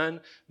you've done,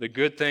 the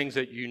good things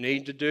that you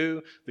need to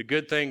do, the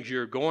good things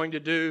you're going to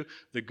do,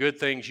 the good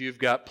things you've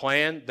got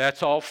planned.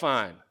 That's all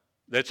fine.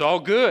 That's all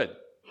good.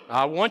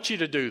 I want you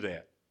to do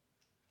that.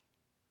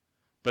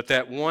 But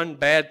that one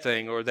bad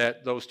thing or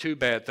those two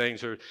bad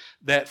things or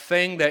that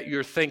thing that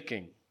you're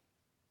thinking,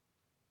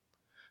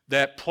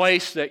 that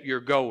place that you're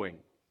going,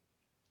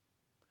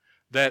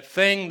 that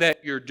thing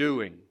that you're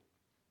doing,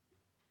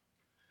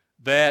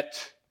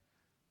 that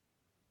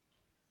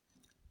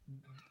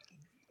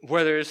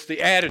whether it's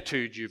the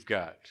attitude you've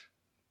got,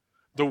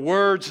 the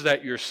words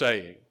that you're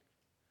saying,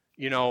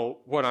 you know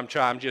what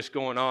I'm just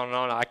going on and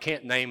on. I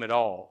can't name it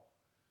all.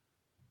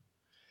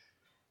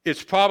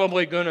 It's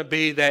probably going to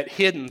be that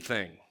hidden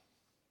thing.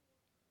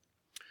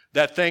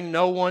 That thing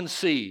no one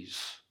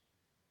sees.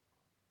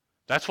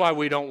 That's why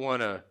we don't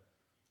want to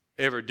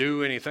ever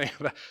do anything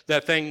about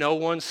that thing no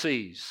one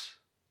sees.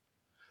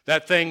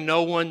 That thing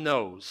no one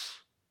knows.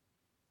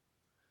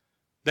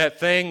 That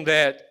thing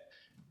that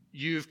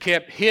you've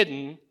kept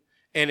hidden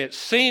and it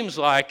seems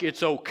like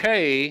it's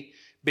okay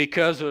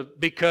because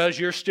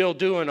you're still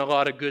doing a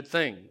lot of good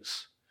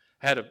things.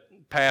 I had a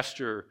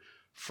pastor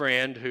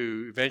friend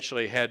who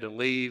eventually had to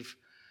leave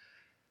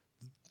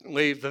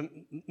the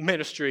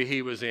ministry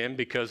he was in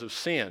because of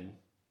sin.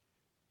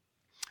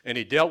 And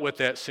he dealt with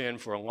that sin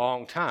for a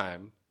long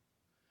time.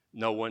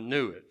 No one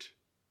knew it.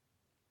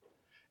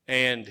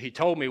 And he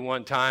told me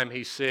one time,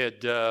 he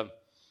said, I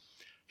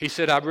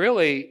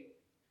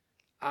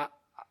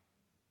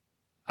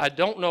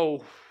don't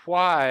know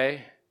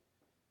why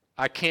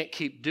I can't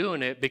keep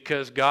doing it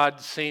because God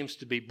seems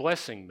to be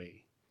blessing me.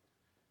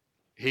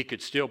 He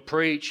could still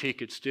preach,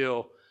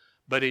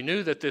 but he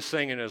knew that this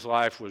thing in his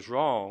life was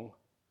wrong,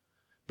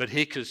 but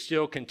he could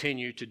still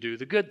continue to do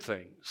the good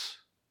things.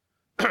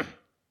 I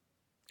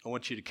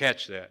want you to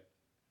catch that.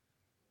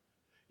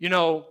 You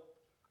know,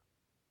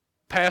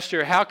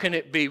 Pastor, how can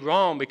it be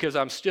wrong because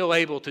I'm still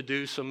able to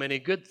do so many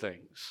good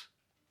things?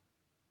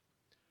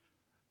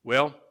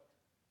 Well,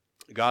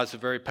 God's a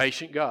very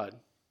patient God.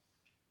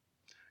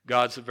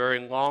 God's a very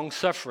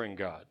long-suffering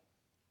God.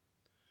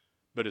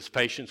 But His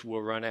patience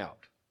will run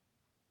out.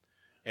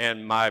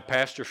 And my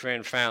pastor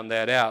friend found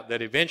that out,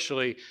 that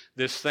eventually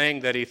this thing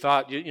that he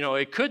thought,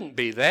 it couldn't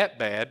be that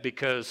bad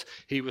because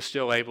he was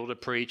still able to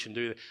preach and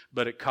do that,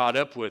 but it caught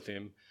up with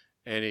him,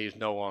 and he's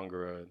no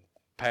longer a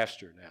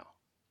pastor now.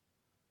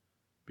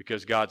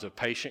 Because God's a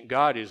patient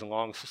God, He's a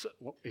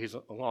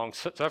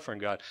long-suffering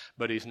God,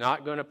 but He's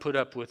not going to put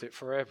up with it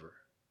forever.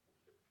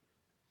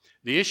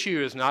 The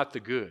issue is not the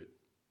good.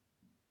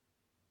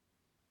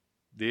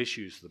 The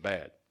issue is the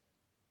bad.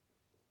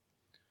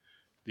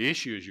 The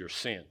issue is your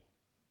sin.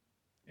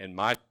 And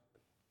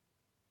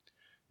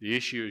the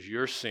issue is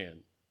your sin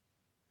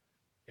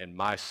and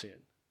my sin.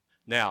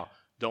 Now,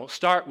 don't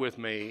start with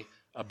me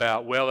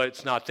about, well,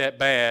 it's not that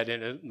bad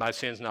and my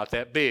sin's not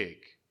that big.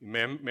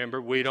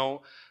 Remember, we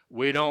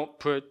don't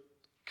put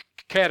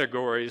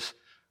categories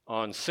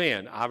on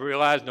sin. I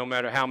realize no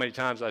matter how many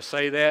times I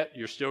say that,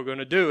 you're still going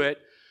to do it,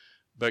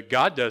 but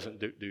God doesn't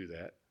do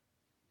that.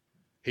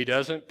 He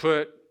doesn't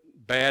put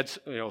bad,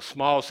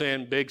 small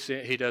sin, big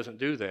sin. He doesn't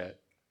do that.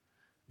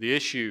 The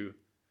issue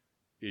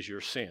is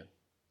your sin.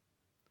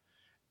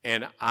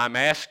 And I'm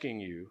asking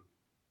you,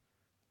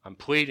 I'm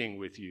pleading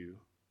with you,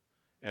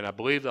 and I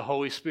believe the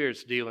Holy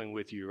Spirit's dealing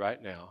with you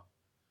right now.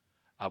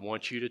 I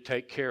want you to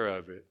take care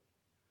of it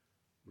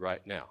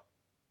right now.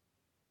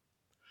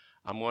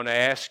 I'm going to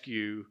ask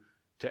you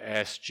to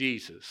ask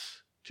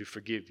Jesus to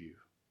forgive you.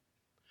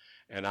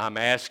 And I'm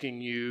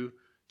asking you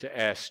to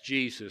ask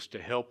Jesus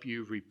to help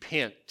you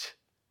repent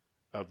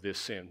of this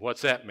sin.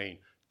 What's that mean?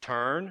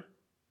 Turn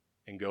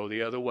and go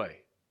the other way.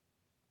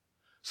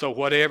 So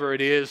whatever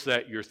it is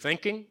that you're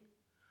thinking,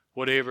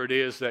 whatever it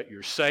is that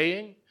you're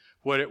saying,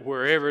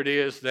 wherever it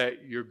is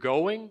that you're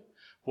going,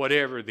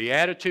 whatever the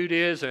attitude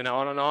is, and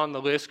on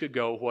the list could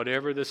go,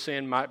 whatever the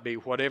sin might be,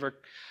 whatever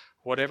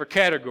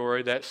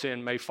category that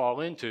sin may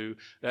fall into,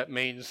 that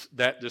means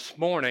that this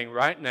morning,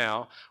 right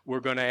now,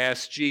 we're going to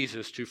ask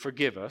Jesus to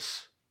forgive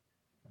us,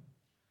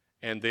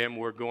 and then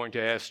we're going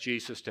to ask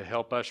Jesus to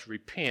help us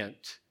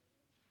repent,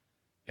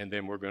 and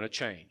then we're going to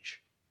change.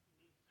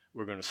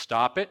 We're going to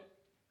stop it.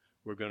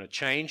 We're going to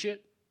change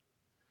it.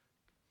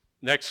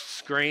 Next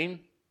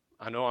screen.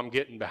 I know I'm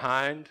getting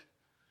behind.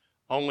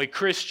 Only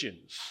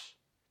Christians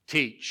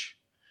teach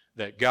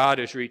that God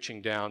is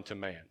reaching down to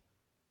man.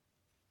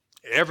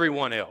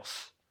 Everyone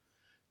else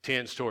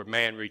tends toward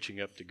man reaching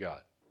up to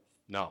God.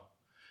 No.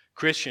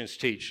 Christians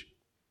teach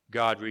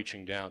God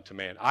reaching down to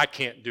man. I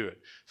can't do it,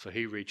 so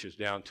He reaches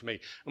down to me.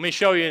 Let me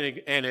show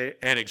you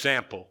an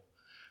example.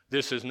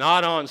 This is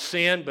not on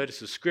sin, but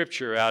it's a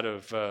scripture out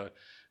of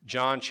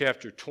John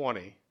chapter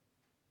 20.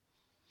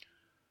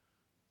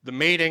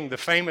 The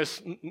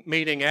famous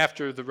meeting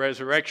after the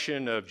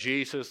resurrection of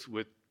Jesus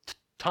with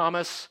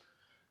Thomas.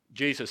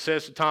 Jesus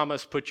says to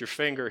Thomas, put your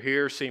finger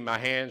here, see my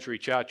hands,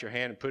 reach out your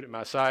hand and put it in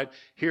my side.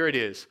 Here it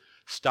is.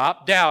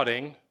 Stop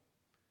doubting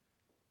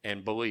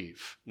and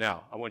believe.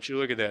 Now, I want you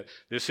to look at that.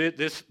 This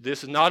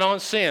is not on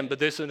sin, but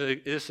this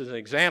is an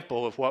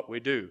example of what we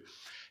do.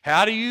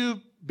 How do you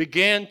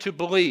begin to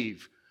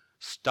believe?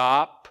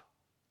 Stop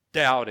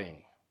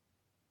doubting.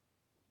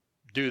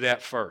 Do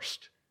that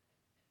first.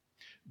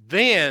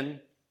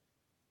 Then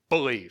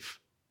believe.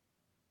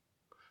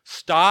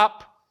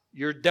 Stop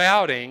your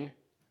doubting,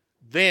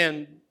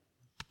 then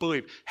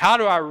believe. How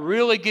do I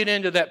really get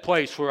into that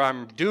place where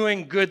I'm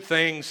doing good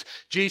things?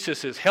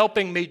 Jesus is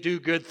helping me do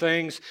good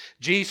things.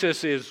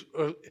 Jesus is,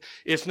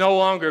 it's no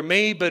longer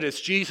me, but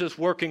it's Jesus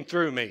working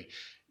through me.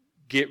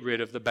 Get rid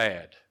of the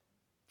bad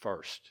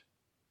first.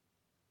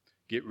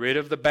 Get rid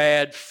of the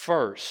bad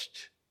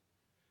first.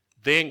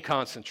 Then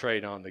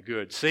concentrate on the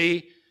good.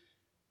 See,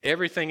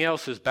 everything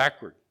else is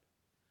backward.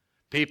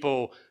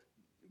 People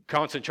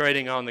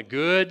concentrating on the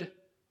good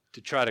to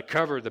try to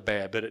cover the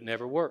bad, but it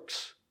never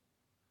works.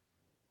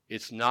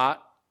 It's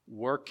not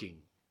working.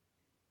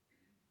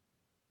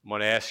 I'm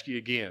going to ask you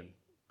again.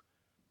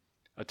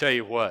 I'll tell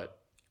you what,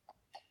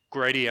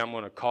 Grady, I'm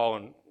going to call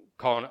an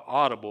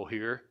audible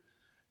here,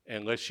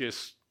 and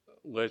let's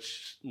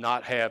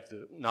not have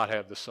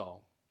the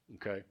song.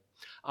 Okay,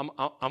 I'm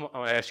going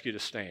to ask you to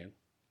stand.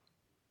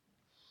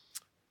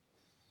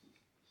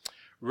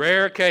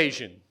 Rare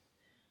occasion.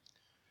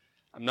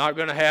 I'm not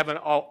going to have an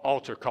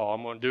altar call.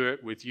 I'm going to do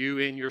it with you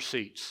in your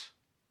seats.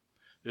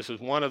 This is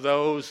one of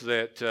those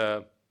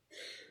that,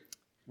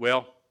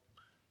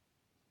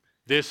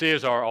 this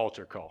is our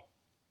altar call.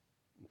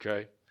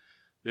 Okay?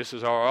 This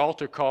is our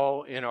altar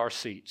call in our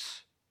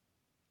seats.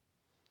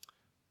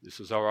 This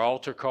is our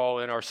altar call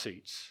in our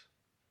seats.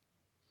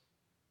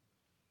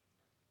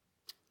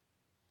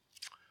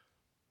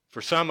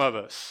 For some of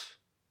us,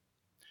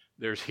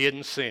 there's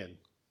hidden sin.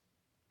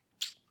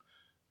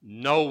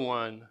 No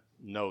one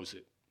knows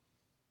it.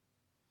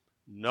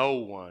 No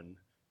one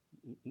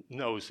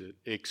knows it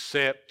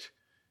except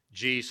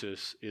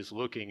Jesus is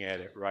looking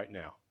at it right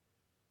now.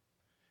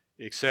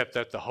 except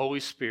that the Holy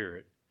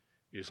Spirit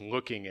is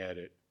looking at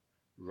it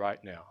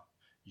right now.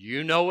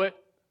 You know it,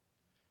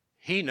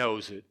 He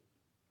knows it,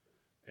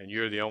 and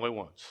you're the only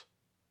ones.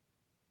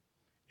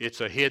 It's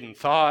a hidden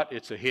thought,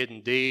 it's a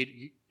hidden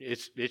deed,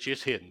 it's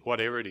just hidden,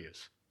 whatever it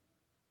is.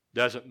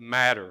 Doesn't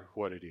matter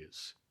what it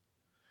is.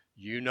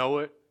 You know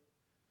it,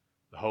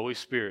 the Holy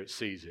Spirit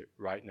sees it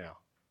right now.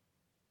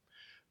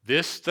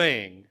 This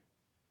thing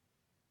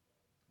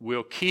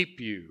will keep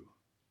you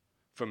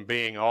from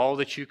being all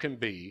that you can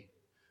be.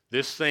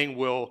 This thing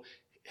will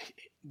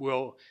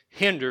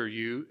hinder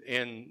you.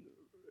 In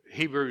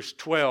Hebrews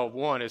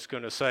 12:1, it's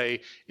going to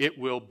say it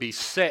will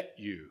beset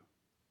you.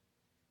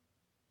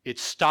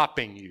 It's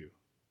stopping you.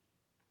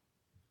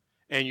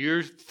 And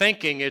you're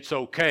thinking it's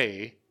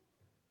okay,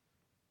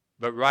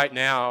 but right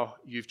now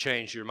you've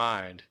changed your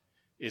mind.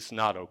 It's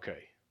not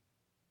okay.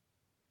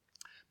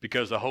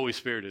 Because the Holy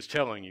Spirit is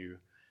telling you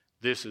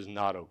this is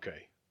not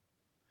okay.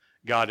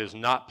 God is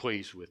not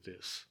pleased with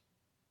this.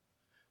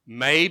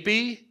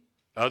 Maybe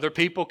other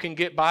people can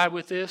get by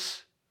with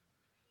this,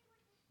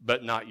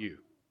 but not you.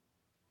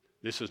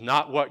 This is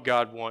not what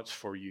God wants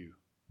for you.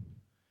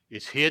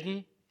 It's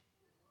hidden,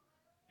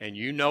 and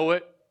you know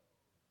it,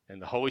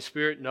 and the Holy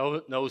Spirit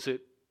knows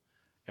it.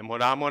 And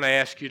what I'm going to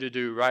ask you to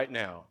do right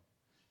now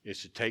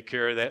is to take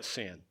care of that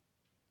sin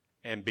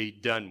and be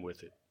done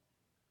with it.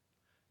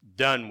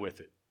 Done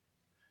with it.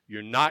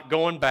 You're not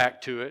going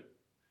back to it.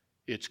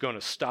 It's going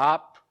to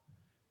stop.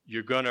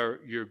 You're going to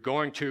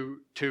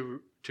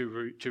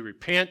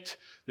repent.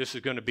 This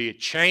is going to be a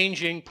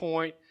changing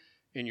point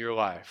in your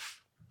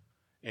life.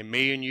 And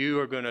me and you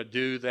are going to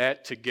do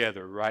that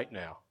together right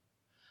now.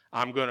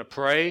 I'm going to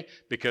pray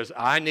because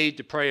I need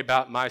to pray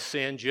about my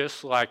sin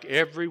just like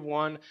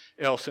everyone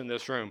else in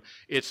this room.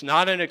 It's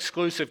not an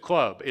exclusive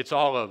club. It's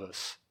all of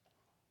us.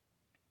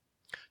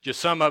 Just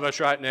some of us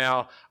right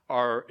now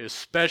are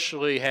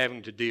especially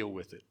having to deal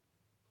with it.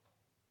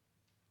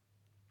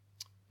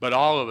 But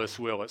all of us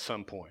will at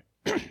some point.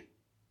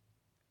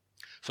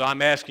 So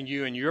I'm asking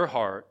you in your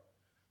heart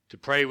to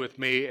pray with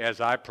me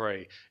as I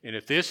pray. And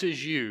if this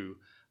is you,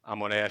 I'm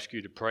going to ask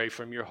you to pray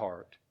from your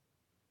heart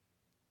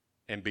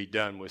and be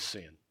done with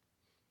sin.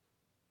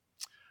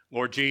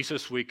 Lord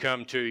Jesus, we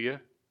come to you.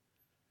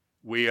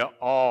 We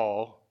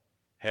all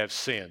have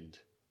sinned.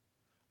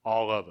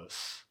 All of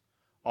us.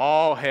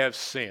 All have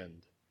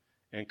sinned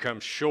and come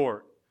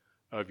short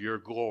of your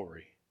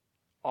glory.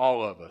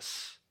 All of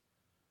us.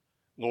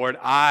 Lord,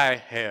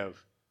 I have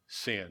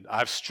sinned.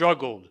 I've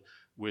struggled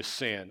with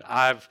sin.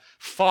 I've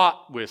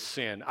fought with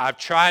sin. I've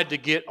tried to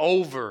get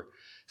over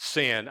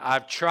sin.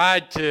 I've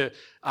tried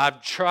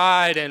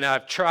and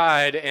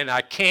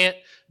I can't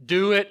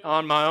do it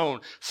on my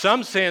own.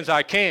 Some sins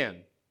I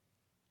can,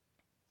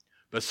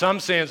 but some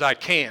sins I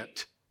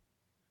can't.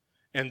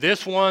 And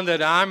this one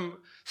that I'm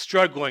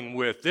struggling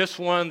with, this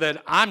one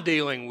that I'm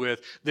dealing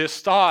with, this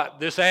thought,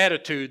 this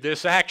attitude,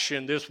 this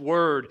action, this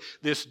word,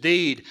 this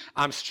deed,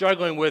 I'm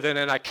struggling with it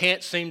and I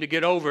can't seem to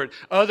get over it.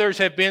 Others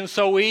have been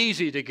so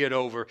easy to get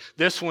over.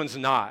 This one's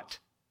not.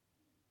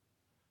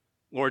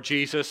 Lord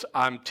Jesus,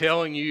 I'm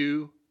telling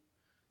you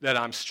that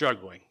I'm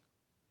struggling.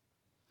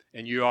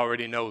 And you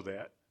already know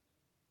that.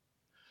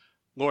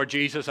 Lord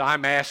Jesus,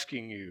 I'm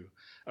asking you,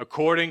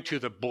 according to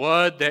the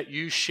blood that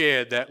you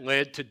shed that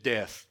led to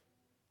death,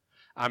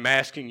 I'm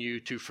asking you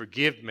to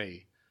forgive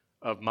me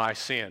of my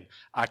sin.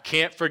 I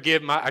can't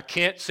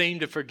seem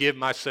to forgive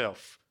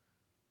myself.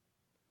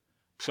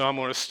 So I'm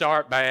going to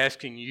start by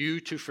asking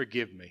you to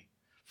forgive me.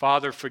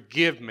 Father,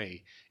 forgive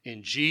me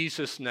in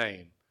Jesus'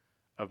 name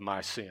of my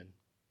sin.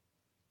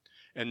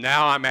 And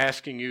now I'm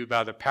asking you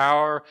by the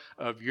power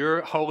of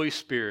your Holy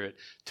Spirit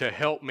to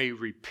help me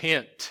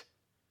repent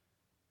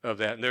of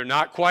that. And they're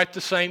not quite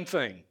the same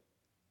thing.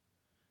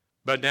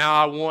 But now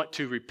I want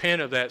to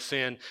repent of that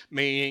sin,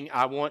 meaning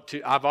I've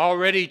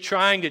already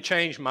trying to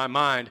change my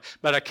mind,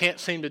 but I can't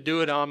seem to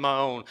do it on my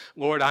own.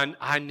 Lord,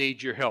 I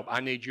need your help.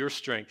 I need your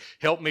strength.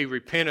 Help me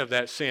repent of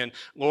that sin.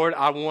 Lord,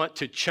 I want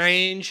to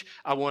change.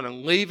 I want to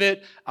leave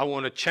it. I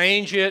want to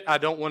change it. I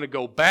don't want to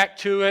go back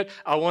to it.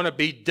 I want to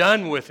be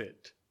done with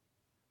it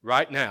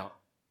right now.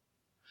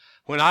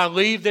 When I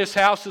leave this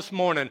house this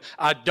morning,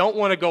 I don't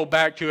want to go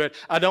back to it.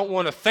 I don't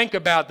want to think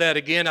about that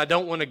again. I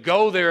don't want to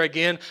go there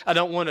again. I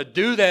don't want to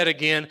do that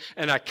again.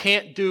 And I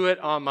can't do it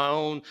on my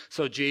own.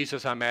 So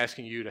Jesus, I'm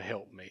asking you to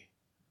help me.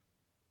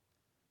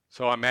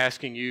 So I'm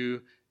asking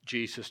you,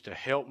 Jesus, to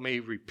help me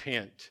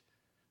repent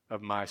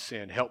of my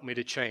sin. Help me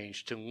to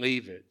change, to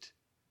leave it.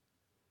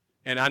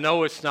 And I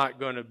know it's not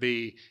going to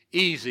be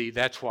easy.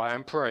 That's why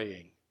I'm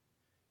praying.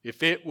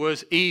 If it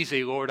was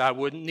easy, Lord, I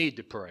wouldn't need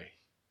to pray.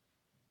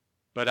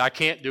 But I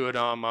can't do it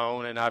on my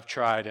own, and I've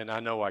tried, and I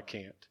know I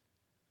can't.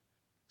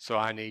 So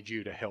I need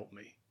you to help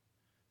me.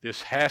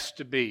 This has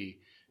to be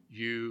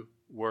you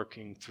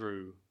working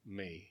through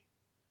me.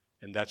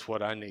 And that's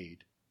what I need.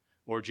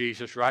 Lord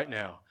Jesus, right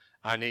now,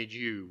 I need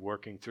you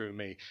working through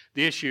me.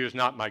 The issue is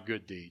not my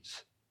good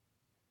deeds.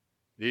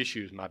 The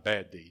issue is my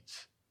bad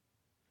deeds.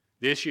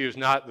 The issue is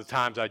not the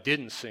times I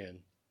didn't sin.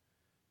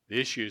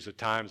 The issue is the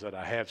times that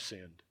I have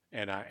sinned,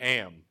 and I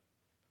am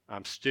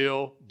I'm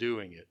still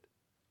doing it.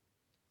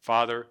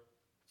 Father,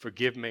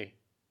 forgive me.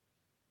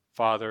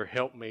 Father,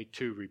 help me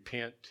to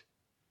repent.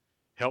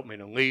 Help me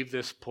to leave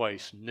this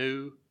place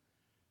new.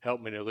 Help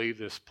me to leave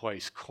this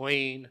place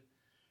clean.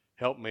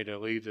 Help me to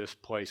leave this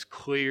place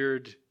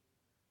cleared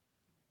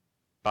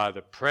by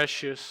the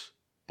precious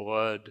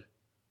blood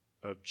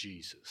of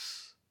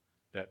Jesus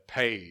that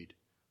paid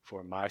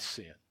for my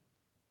sin.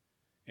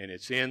 And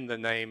it's in the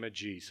name of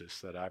Jesus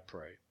that I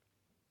pray.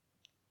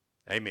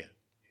 Amen.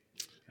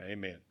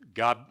 Amen.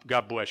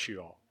 God bless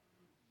you all.